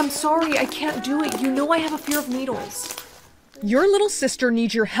 Samantha! I'm sorry, I can't do it. You know I have a fear of needles. Your little sister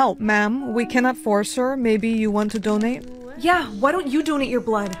needs your help, ma'am. We cannot force her. Maybe you want to donate? Yeah, why don't you donate your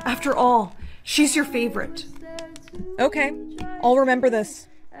blood? After all, she's your favorite. Okay, I'll remember this.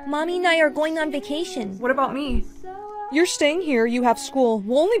 Mommy and I are going on vacation. What about me? You're staying here, you have school.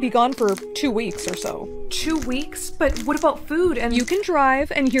 We'll only be gone for 2 weeks or so. 2 weeks? But what about food and— You can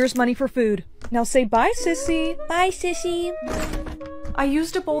drive, and here's money for food. Now say bye, sissy. Bye, sissy. I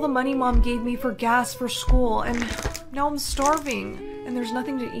used up all the money Mom gave me for gas for school, and now I'm starving, and there's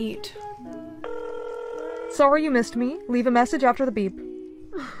nothing to eat. Sorry you missed me. Leave a message after the beep.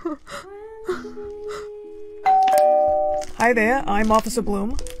 Hi there, I'm Officer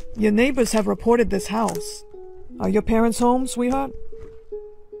Bloom. Your neighbors have reported this house. Are your parents home, sweetheart?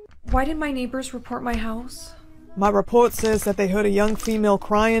 Why did my neighbors report my house? My report says that they heard a young female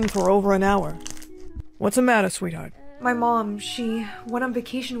crying for over an hour. What's the matter, sweetheart? My mom, she went on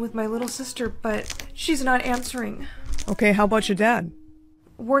vacation with my little sister, but she's not answering. Okay, how about your dad?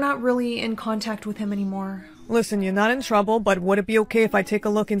 We're not really in contact with him anymore. Listen, you're not in trouble, but would it be okay if I take a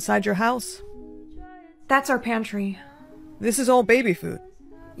look inside your house? That's our pantry. This is all baby food.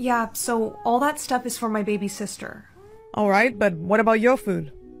 Yeah, so all that stuff is for my baby sister. Alright, but what about your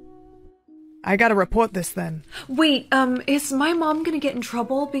food? I gotta report this then. Wait, is my mom gonna get in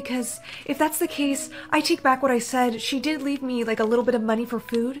trouble? Because if that's the case, I take back what I said. She did leave me, like, a little bit of money for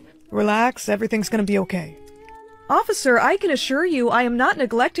food. Relax, everything's gonna be okay. Officer, I can assure you I am not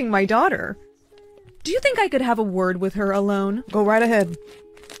neglecting my daughter. Do you think I could have a word with her alone? Go right ahead.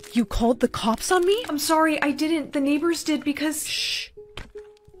 You called the cops on me? I'm sorry, I didn't. The neighbors did because— Shh.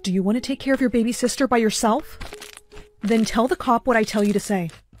 Do you want to take care of your baby sister by yourself? Then tell the cop what I tell you to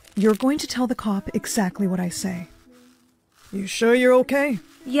say. You're going to tell the cop exactly what I say. You sure you're okay?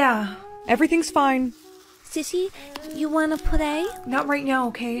 Yeah. Everything's fine. Sissy, you wanna play? Not right now,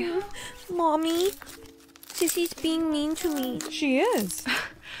 okay? Mommy, Sissy's being mean to me. She is.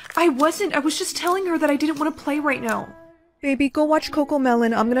 I wasn't. I was just telling her that I didn't want to play right now. Baby, go watch Coco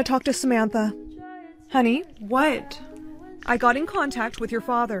Melon. I'm gonna talk to Samantha. Honey? What? I got in contact with your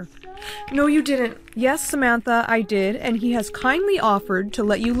father. No, you didn't. Yes, Samantha, I did, and he has kindly offered to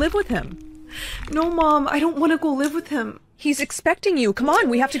let you live with him. No, Mom, I don't want to go live with him. He's expecting you. Come on,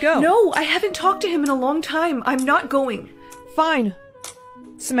 we have to go. No, I haven't talked to him in a long time. I'm not going. Fine.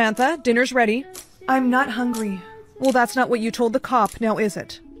 Samantha, dinner's ready. I'm not hungry. Well, that's not what you told the cop, now is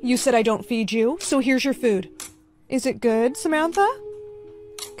it? You said I don't feed you, so here's your food. Is it good, Samantha?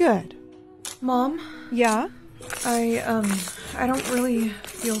 Good. Mom? Yeah? I don't really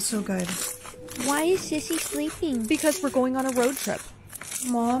feel so good. Why is Sissy sleeping? Because we're going on a road trip.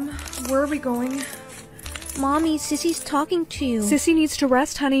 Mom, where are we going? Mommy, Sissy's talking to you. Sissy needs to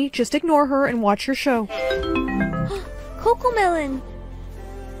rest, honey. Just ignore her and watch your show. Cocomelon!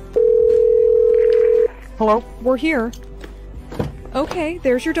 Hello? We're here. Okay,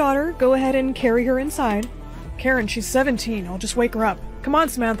 there's your daughter. Go ahead and carry her inside. Karen, she's 17. I'll just wake her up. Come on,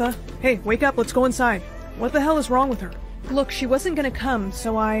 Samantha. Hey, wake up. Let's go inside. What the hell is wrong with her? Look, she wasn't gonna come,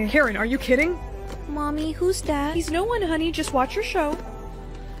 so Karen, are you kidding? Mommy, who's that? He's no one, honey. Just watch your show.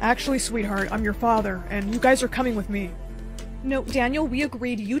 Actually, sweetheart, I'm your father, and you guys are coming with me. No, Daniel, we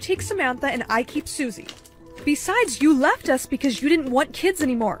agreed you take Samantha and I keep Susie. Besides, you left us because you didn't want kids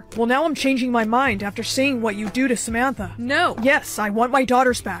anymore. Well, now I'm changing my mind after seeing what you do to Samantha. No. Yes, I want my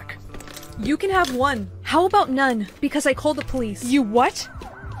daughters back. You can have one. How about none? Because I called the police. You what?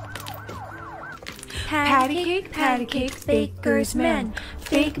 Patty cake, baker's man.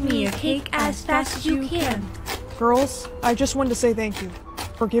 Bake me a cake as fast as you can. Girls, I just wanted to say thank you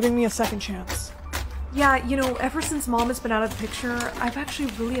for giving me a second chance. Yeah, you know, ever since Mom has been out of the picture, I've actually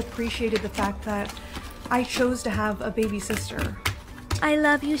really appreciated the fact that I chose to have a baby sister. I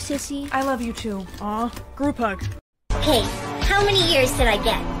love you, Sissy. I love you too. Aw, group hug. Hey, how many years did I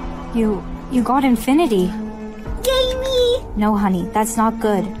get? You got infinity. Yay me! No, honey, that's not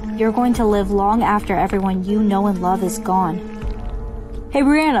good. You're going to live long after everyone you know and love is gone. Hey,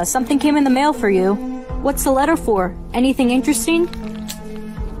 Brianna, something came in the mail for you. What's the letter for? Anything interesting?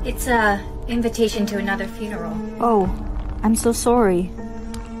 It's a invitation to another funeral. Oh, I'm so sorry.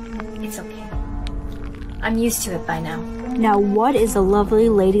 It's okay. I'm used to it by now. Now, what is a lovely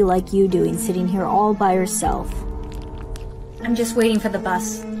lady like you doing sitting here all by herself? I'm just waiting for the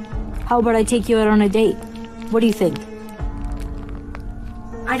bus. How about I take you out on a date? What do you think?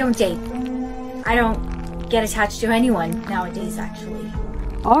 I don't date. I don't get attached to anyone nowadays, actually.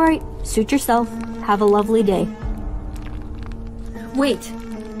 Alright, suit yourself. Have a lovely day. Wait.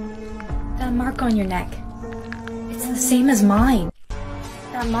 That mark on your neck. It's the same as mine.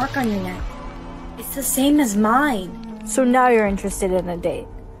 That mark on your neck. It's the same as mine. So now you're interested in a date.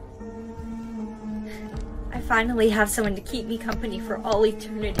 I finally have someone to keep me company for all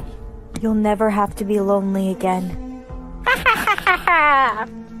eternity. You'll never have to be lonely again.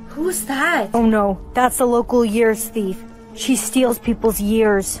 Who's that? Oh no, that's the local years thief. She steals people's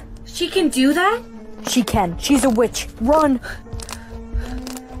years. She can do that? She can. She's a witch. Run!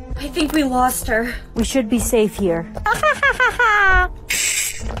 I think we lost her. We should be safe here.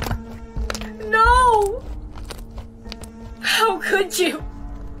 No! How could you?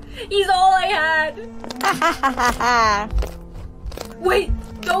 He's all I had. Wait,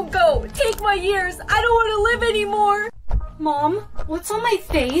 don't go. Take my years. I don't want to live anymore. Mom, what's on my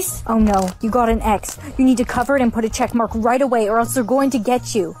face? Oh no, you got an X. You need to cover it and put a check mark right away or else they're going to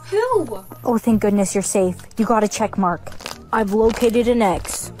get you. Who? Oh, thank goodness you're safe. You got a check mark. I've located an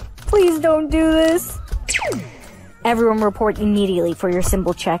X. Please don't do this. Everyone report immediately for your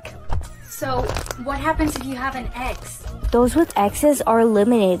symbol check. So, what happens if you have an X? Those with X's are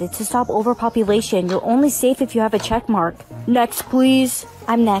eliminated to stop overpopulation. You're only safe if you have a check mark. Next, please.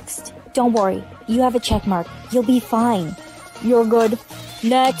 I'm next. Don't worry. You have a check mark. You'll be fine. You're good.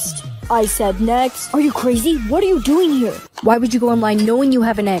 Next. I said next. Are you crazy? What are you doing here? Why would you go online knowing you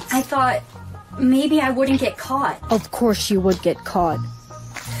have an X? I thought maybe I wouldn't get caught. Of course you would get caught.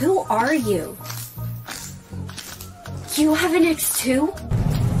 Who are you? You have an X too?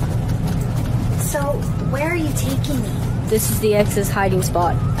 So, where are you taking me? This is the X's hiding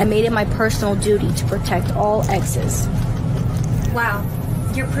spot. I made it my personal duty to protect all X's. Wow,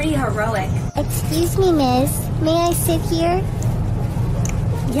 you're pretty heroic. Excuse me, miss. May I sit here?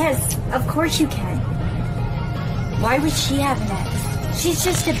 Yes, of course you can. Why would she have an X? She's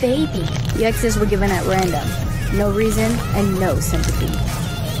just a baby. The X's were given at random. No reason and no sympathy.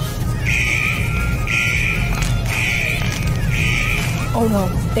 Oh no,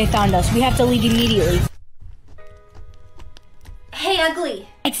 they found us. We have to leave immediately. Hey, ugly.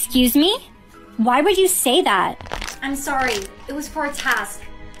 Excuse me? Why would you say that? I'm sorry. It was for a task.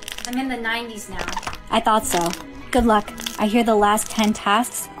 I'm in the 90s now. I thought so. Good luck. I hear the last 10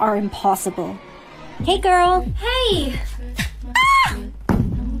 tasks are impossible. Hey, girl. Hey!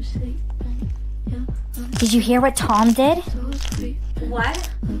 Did you hear what Tom did? What?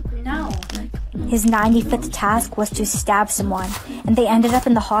 No. His 95th task was to stab someone, and they ended up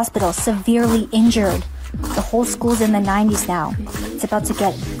in the hospital severely injured. The whole school's in the 90s now. It's about to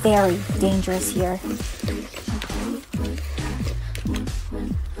get very dangerous here.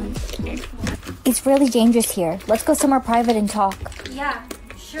 It's really dangerous here. Let's go somewhere private and talk. Yeah,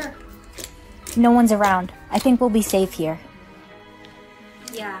 sure. No one's around. I think we'll be safe here.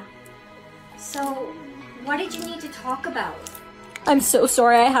 Yeah. So, what did you need to talk about? I'm so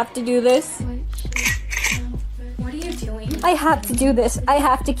sorry I have to do this. What are you doing? I have to do this. I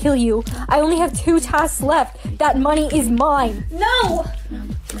have to kill you. I only have 2 tasks left. That money is mine. No!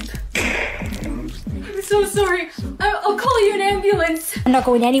 I'm so sorry. I'll call you an ambulance. I'm not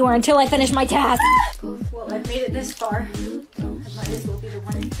going anywhere until I finish my task. Well, I've made it this far. I might as well be the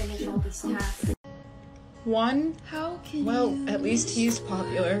one to finish all these tasks. One? Well, at least he's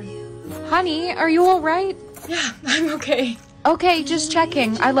popular. Honey, are you alright? Yeah, I'm okay. Okay, just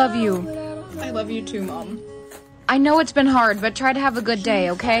checking. I love you. I love you too, Mom. I know it's been hard, but try to have a good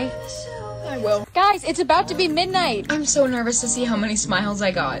day, okay? I will. Guys, it's about to be midnight. I'm so nervous to see how many smiles I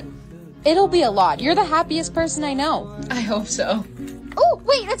got. It'll be a lot. You're the happiest person I know. I hope so. Oh,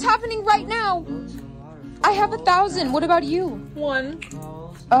 wait, it's happening right now. I have 1,000. What about you? 1.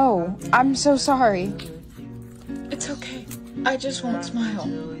 Oh, I'm so sorry. It's okay. I just won't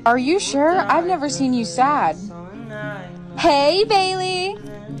smile. Are you sure? I've never seen you sad. Hey, Bailey.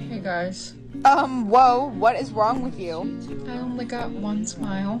 Hey, guys. Whoa, what is wrong with you? I only got 1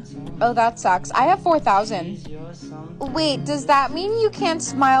 smile. Oh, that sucks. I have 4,000. Wait, does that mean you can't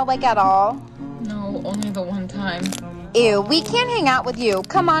smile, like, at all? No, only the 1 time. Ew, we can't hang out with you.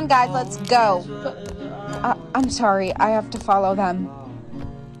 Come on, guys, let's go. I'm sorry, I have to follow them.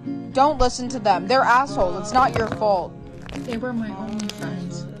 Don't listen to them. They're assholes. It's not your fault. They were my only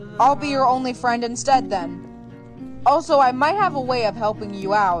friends. I'll be your only friend instead, then. Also, I might have a way of helping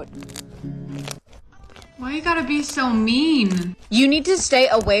you out. Why you gotta be so mean? You need to stay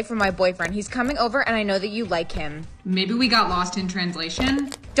away from my boyfriend. He's coming over and I know that you like him. Maybe we got lost in translation?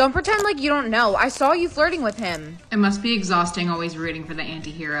 Don't pretend like you don't know. I saw you flirting with him. It must be exhausting always rooting for the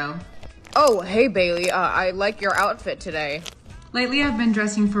anti-hero. Oh, hey Bailey. I like your outfit today. Lately I've been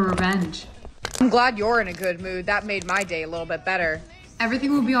dressing for revenge. I'm glad you're in a good mood. That made my day a little bit better.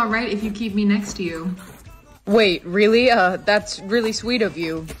 Everything will be alright if you keep me next to you. Wait, really? That's really sweet of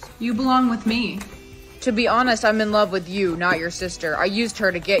you. You belong with me. To be honest, I'm in love with you, not your sister. I used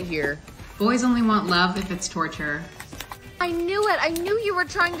her to get here. Boys only want love if it's torture. I knew it. I knew you were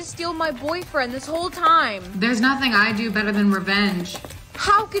trying to steal my boyfriend this whole time. There's nothing I do better than revenge.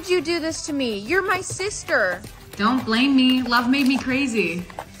 How could you do this to me? You're my sister. Don't blame me. Love made me crazy.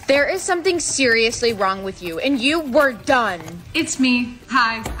 There is something seriously wrong with you, and you were done. It's me.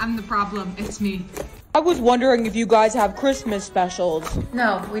 Hi, I'm the problem. It's me. I was wondering if you guys have Christmas specials.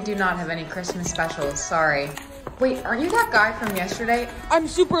 No, we do not have any Christmas specials. Sorry. Wait, aren't you that guy from yesterday? I'm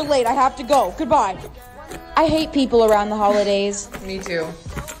super late. I have to go. Goodbye. I hate people around the holidays. Me too.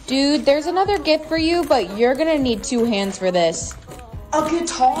 Dude, there's another gift for you, but you're gonna need 2 hands for this. A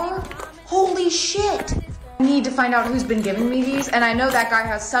guitar? Holy shit! I need to find out who's been giving me these, and I know that guy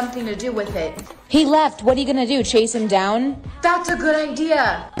has something to do with it. He left. What are you gonna do? Chase him down? That's a good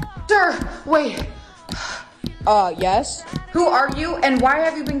idea. Wait. Yes? Who are you, and why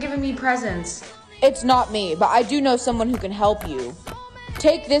have you been giving me presents? It's not me, but I do know someone who can help you.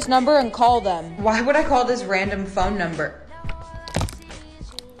 Take this number and call them. Why would I call this random phone number?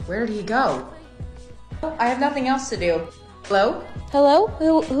 Where did he go? I have nothing else to do. Hello? Hello?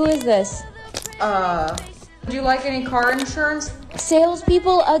 Who is this? Would you like any car insurance?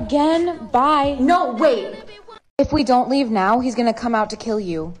 Salespeople again? Bye. No, wait. If we don't leave now, he's gonna come out to kill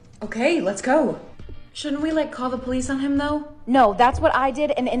you. Okay, let's go. Shouldn't we, call the police on him, though? No, that's what I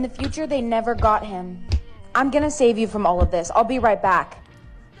did, and in the future, they never got him. I'm gonna save you from all of this. I'll be right back.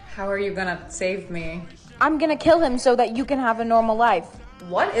 How are you gonna save me? I'm gonna kill him so that you can have a normal life.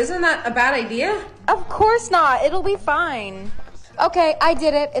 What? Isn't that a bad idea? Of course not. It'll be fine. Okay, I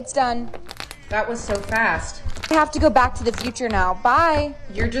did it. It's done. That was so fast. I have to go back to the future now. Bye.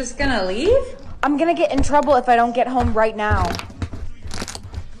 You're just gonna leave? I'm gonna get in trouble if I don't get home right now.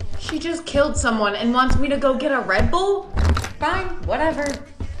 She just killed someone and wants me to go get a Red Bull? Fine, whatever.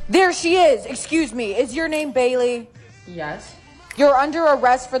 There she is. Excuse me. Is your name Bailey? Yes. You're under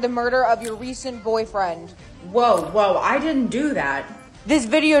arrest for the murder of your recent boyfriend. Whoa, I didn't do that. This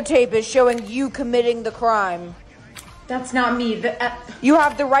videotape is showing you committing the crime. That's not me. You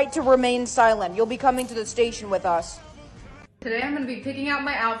have the right to remain silent. You'll be coming to the station with us. Today I'm gonna be picking out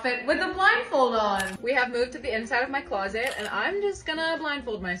my outfit with a blindfold on. We have moved to the inside of my closet and I'm just gonna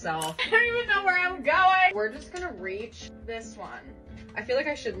blindfold myself. I don't even know where I'm going. We're just gonna reach this one. I feel like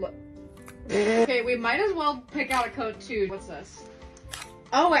I should look. Okay, we might as well pick out a coat too. What's this?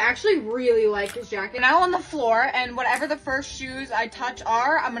 Oh, I actually really like this jacket. Now on the floor, and whatever the first shoes I touch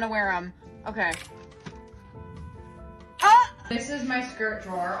are, I'm gonna wear them. Okay. Ah! This is my skirt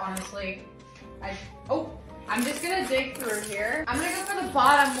drawer, honestly. I'm just gonna dig through here. I'm gonna go for the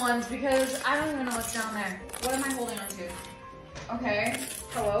bottom ones because I don't even know what's down there. What am I holding on to? Okay,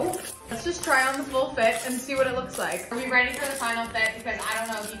 hello? Let's just try on the full fit and see what it looks like. Are we ready for the final fit? Because I don't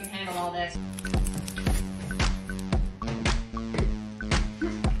know if you can handle all this.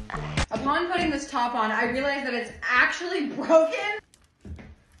 Upon putting this top on, I realized that it's actually broken.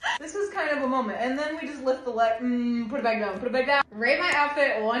 This is kind of a moment. And then we just lift the leg, put it back down, put it back down. Rate my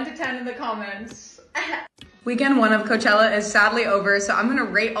outfit 1 to 10 in the comments. Weekend 1 of Coachella is sadly over, so I'm gonna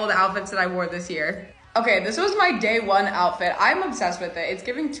rate all the outfits that I wore this year. Okay, this was my day 1 outfit. I'm obsessed with it. It's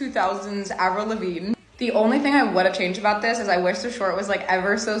giving 2000s Avril Lavigne. The only thing I would have changed about this is I wish the short was like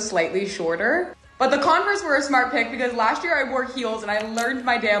ever so slightly shorter. But the Converse were a smart pick because last year I wore heels and I learned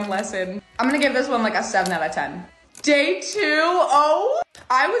my damn lesson. I'm gonna give this one like a 7 out of 10. Day 2, oh!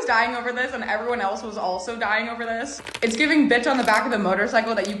 I was dying over this and everyone else was also dying over this. It's giving bitch on the back of the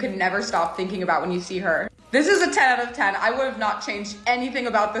motorcycle that you can never stop thinking about when you see her. This is a 10 out of 10. I would have not changed anything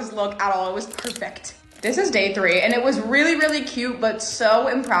about this look at all. It was perfect. This is day 3 and it was really, really cute, but so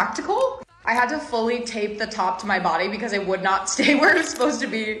impractical. I had to fully tape the top to my body because it would not stay where it was supposed to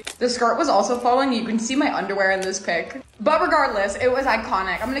be. The skirt was also falling. You can see my underwear in this pic. But regardless, it was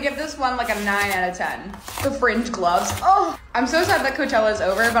iconic. I'm gonna give this one like a 9 out of 10. The fringe gloves. Oh, I'm so sad that Coachella is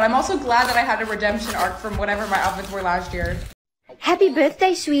over, but I'm also glad that I had a redemption arc from whatever my outfits were last year. Happy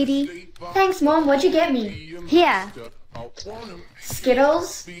birthday, sweetie. Thanks, Mom. What'd you get me? Here.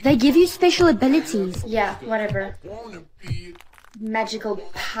 Skittles? They give you special abilities. Yeah, whatever. Magical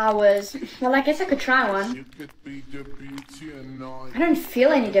powers. Well, I guess I could try one. I don't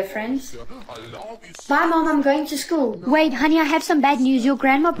feel any difference. Bye, Mom. I'm going to school. Wait, honey, I have some bad news. Your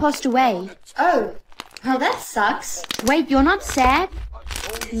grandma passed away. Oh. Well, that sucks. Wait, you're not sad?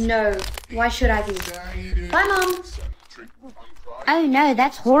 No. Why should I be? Bye, Mom. Oh, no,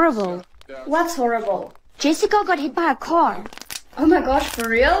 that's horrible. What's horrible? Jessica got hit by a car. Oh my gosh, for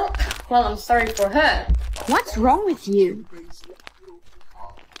real? Well, I'm sorry for her. What's wrong with you?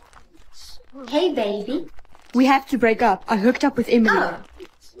 Hey, baby. We have to break up. I hooked up with Emily. Oh.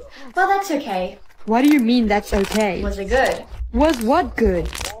 Well, that's okay. What do you mean that's okay? Was it good? Was what good?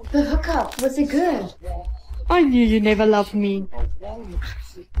 The hookup. Was it good? I knew you never loved me.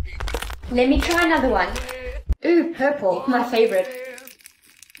 Let me try another one. Ooh, purple. My favorite.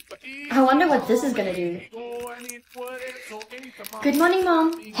 I wonder what this is gonna do. Good morning,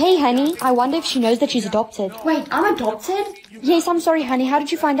 Mom. Hey, honey. I wonder if she knows that she's adopted. Wait, I'm adopted? Yes, I'm sorry, honey. How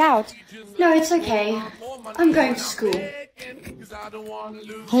did you find out? No, it's okay. I'm going to school.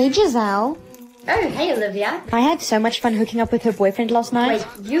 Hey, Giselle. Oh, hey, Olivia. I had so much fun hooking up with her boyfriend last night.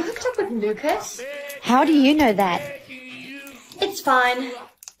 Wait, you hooked up with Lucas? How do you know that? It's fine.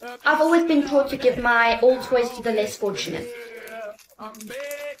 I've always been taught to give my all toys to the less fortunate.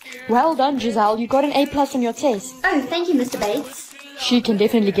 Well done, Giselle. You got an A+ on your test. Oh, thank you, Mr. Bates. She can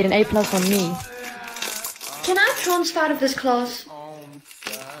definitely get an A+ on me. Can I transfer out of this class?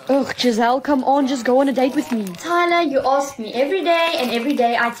 Ugh, Giselle, come on, just go on a date with me. Tyler, you ask me every day, and every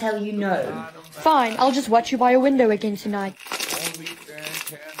day I tell you no. Fine, I'll just watch you by a window again tonight.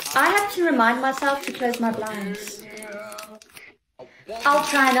 I have to remind myself to close my blinds. I'll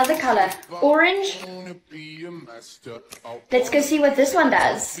try another color. Orange. Let's go see what this one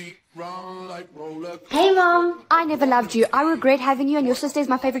does. Hey, Mom. I never loved you. I regret having you, and your sister is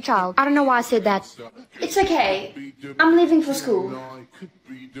my favorite child. I don't know why I said that. It's okay. I'm leaving for school.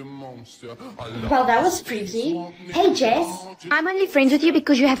 Well, that was freaky. Hey, Jess. I'm only friends with you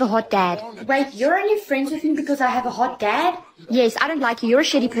because you have a hot dad. Wait, you're only friends with me because I have a hot dad? Yes, I don't like you. You're a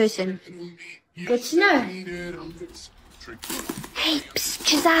shitty person. Good to know. Hey, psst,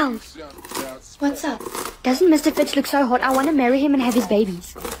 Giselle. What's up? Doesn't Mr. Fitz look so hot? I want to marry him and have his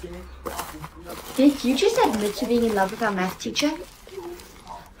babies. Did you just admit to being in love with our math teacher?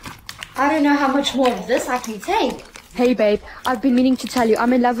 I don't know how much more of this I can take. Hey, babe. I've been meaning to tell you.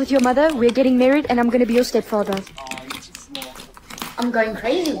 I'm in love with your mother, we're getting married, and I'm going to be your stepfather. I'm going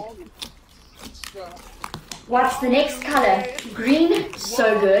crazy. What's the next color? Green?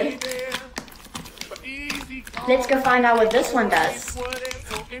 So good. Let's go find out what this one does.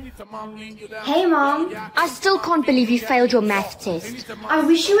 Hey, Mom. I still can't believe you failed your math test. I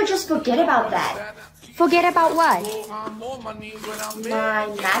wish you would just forget about that. Forget about what? My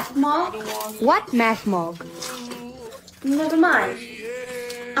math mob? What math mob? Never mind.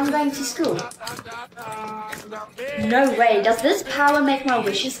 I'm going to school. No way, does this power make my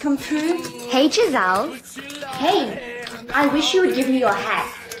wishes come true? Hey, Giselle. Hey, I wish you would give me your hat.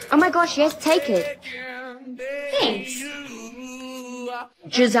 Oh my gosh, yes, take it. Thanks.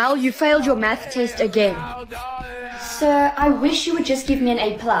 Giselle, you failed your math test again. Sir, I wish you would just give me an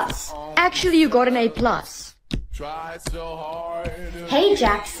A+. Actually, you got an A+. Hey,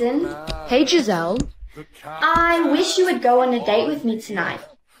 Jackson. Hey, Giselle. I wish you would go on a date with me tonight.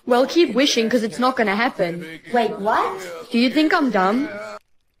 Well, keep wishing, because it's not going to happen. Wait, what? Do you think I'm dumb?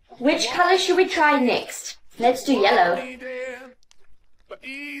 Which color should we try next? Let's do yellow.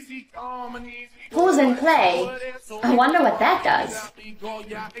 Pause and play. I wonder what that does.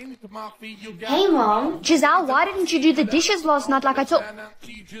 Hey, Mom. Giselle, why didn't you do the dishes last night like I told...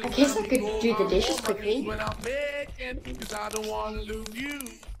 I guess I could do the dishes quickly.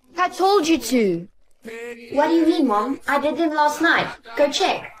 I told you to. What do you mean, Mom? I did them last night. Go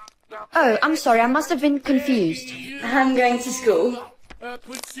check. Oh, I'm sorry, I must have been confused. I'm going to school.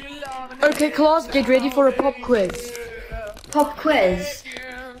 Okay, class, get ready for a pop quiz. Pop quiz?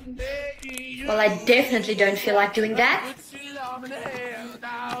 Well, I definitely don't feel like doing that.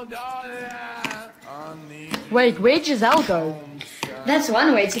 Wait, where'd Giselle go? That's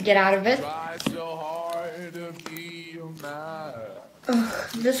one way to get out of it. Ugh,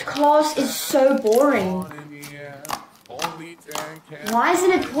 this class is so boring. Why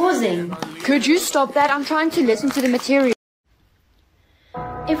isn't it pausing? Could you stop that? I'm trying to listen to the material.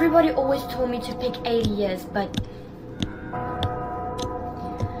 Everybody always told me to pick 80 years, but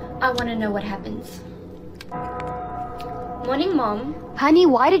I want to know what happens. Morning, Mom. Honey,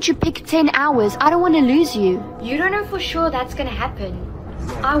 why did you pick 10 hours? I don't want to lose you. You don't know for sure that's going to happen.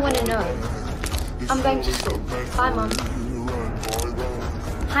 I want to know. I'm going to school. Bye, Mom.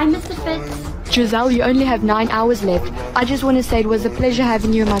 Hi, Mr. Fitz. Giselle, you only have 9 hours left. I just want to say it was a pleasure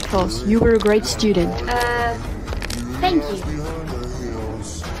having you in my class. You were a great student. Thank you.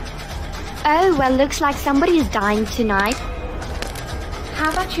 Oh, well, looks like somebody is dying tonight.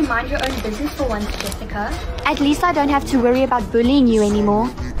 How about you mind your own business for once, Jessica? At least I don't have to worry about bullying you anymore.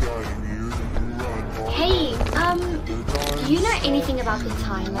 Hey, do you know anything about the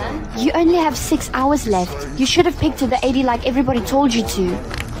timer? You only have 6 hours left. You should have picked to the 80 like everybody told you to.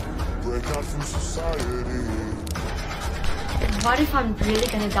 What if I'm really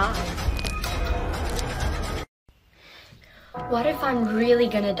gonna die? What if I'm really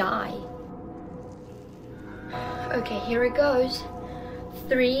gonna die? Okay, here it goes.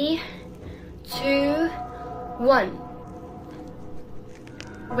 3, 2, 1.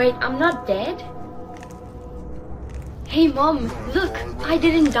 Wait, I'm not dead? Hey, Mom, look, I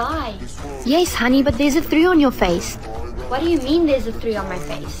didn't die. Yes, honey, but there's a 3 on your face. What do you mean there's a 3 on my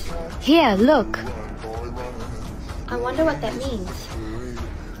face? Here, look. I wonder what that means.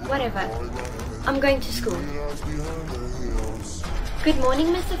 Whatever. I'm going to school. Good morning,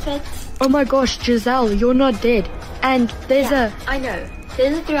 Mr. Fitz. Oh my gosh, Giselle, you're not dead. And there's I know.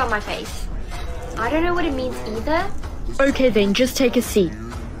 There's a 3 on my face. I don't know what it means either. Okay then, just take a seat.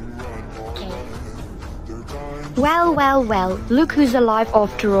 Okay. Well, well, well. Look who's alive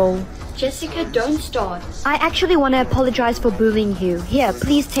after all. Jessica, don't start. I actually want to apologize for bullying you. Here,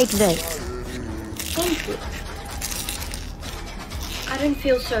 please take this. Thank you. I don't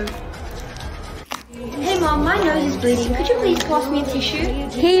feel so... Hey, Mom, my nose is bleeding. Could you please pass me a tissue?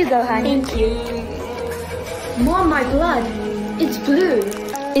 Here you go, honey. Thank you. Mom, my blood. It's blue.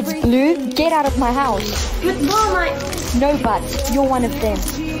 It's blue? Get out of my house. But Mom, No buts. You're one of them.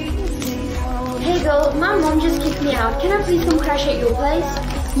 Hey girl, my mom just kicked me out. Can I please come crash at your place?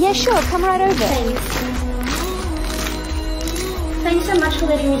 Yeah, sure. Come right over. Thanks. Thanks so much for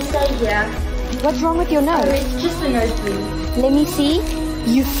letting me stay here. What's wrong with your nose? Oh, it's just a nosebleed. Let me see.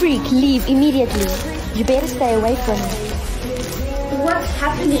 You freak. Leave immediately. You better stay away from me. What's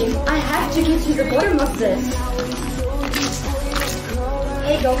happening? I have to get to the bottom of this.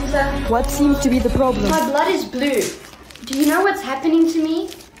 Hey, doctor. What seems to be the problem? My blood is blue. Do you know what's happening to me?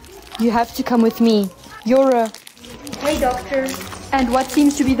 You have to come with me. You're a... Hey, doctor. And what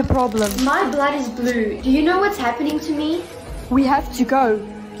seems to be the problem? My blood is blue. Do you know what's happening to me? We have to go.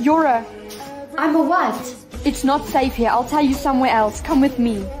 You're a... I'm a what? It's not safe here. I'll tell you somewhere else. Come with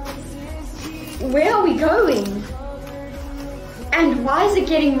me. Where are we going? And why is it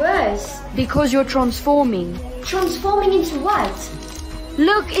getting worse? Because you're transforming. Transforming into what?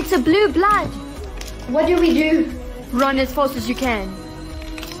 Look, it's a blue blood. What do we do? Run as fast as you can.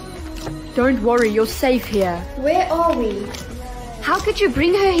 Don't worry, you're safe here. Where are we? How could you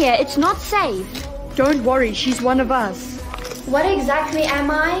bring her here? It's not safe. Don't worry, she's one of us. What exactly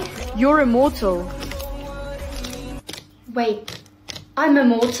am I? You're immortal. Wait, I'm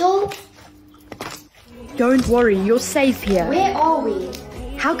immortal? Don't worry, you're safe here. Where are we?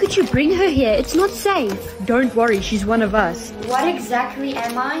 How could you bring her here? It's not safe. Don't worry, she's one of us. What exactly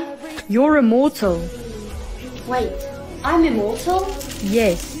am I? You're immortal. Wait, I'm immortal?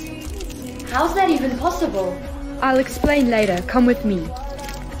 Yes. How's that even possible? I'll explain later. Come with me.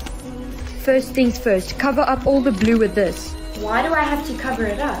 First things first, cover up all the blue with this. Why do I have to cover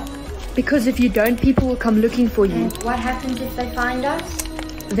it up? Because if you don't, people will come looking for you. And what happens if they find us?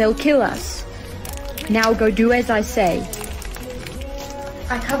 They'll kill us. Now go do as I say.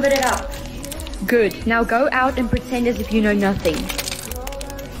 I covered it up. Good. Now go out and pretend as if you know nothing.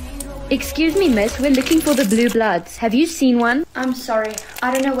 Excuse me, miss. We're looking for the blue bloods. Have you seen one? I'm sorry.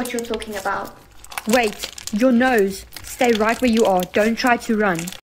 I don't know what you're talking about. Wait. Your nose. Stay right where you are. Don't try to run.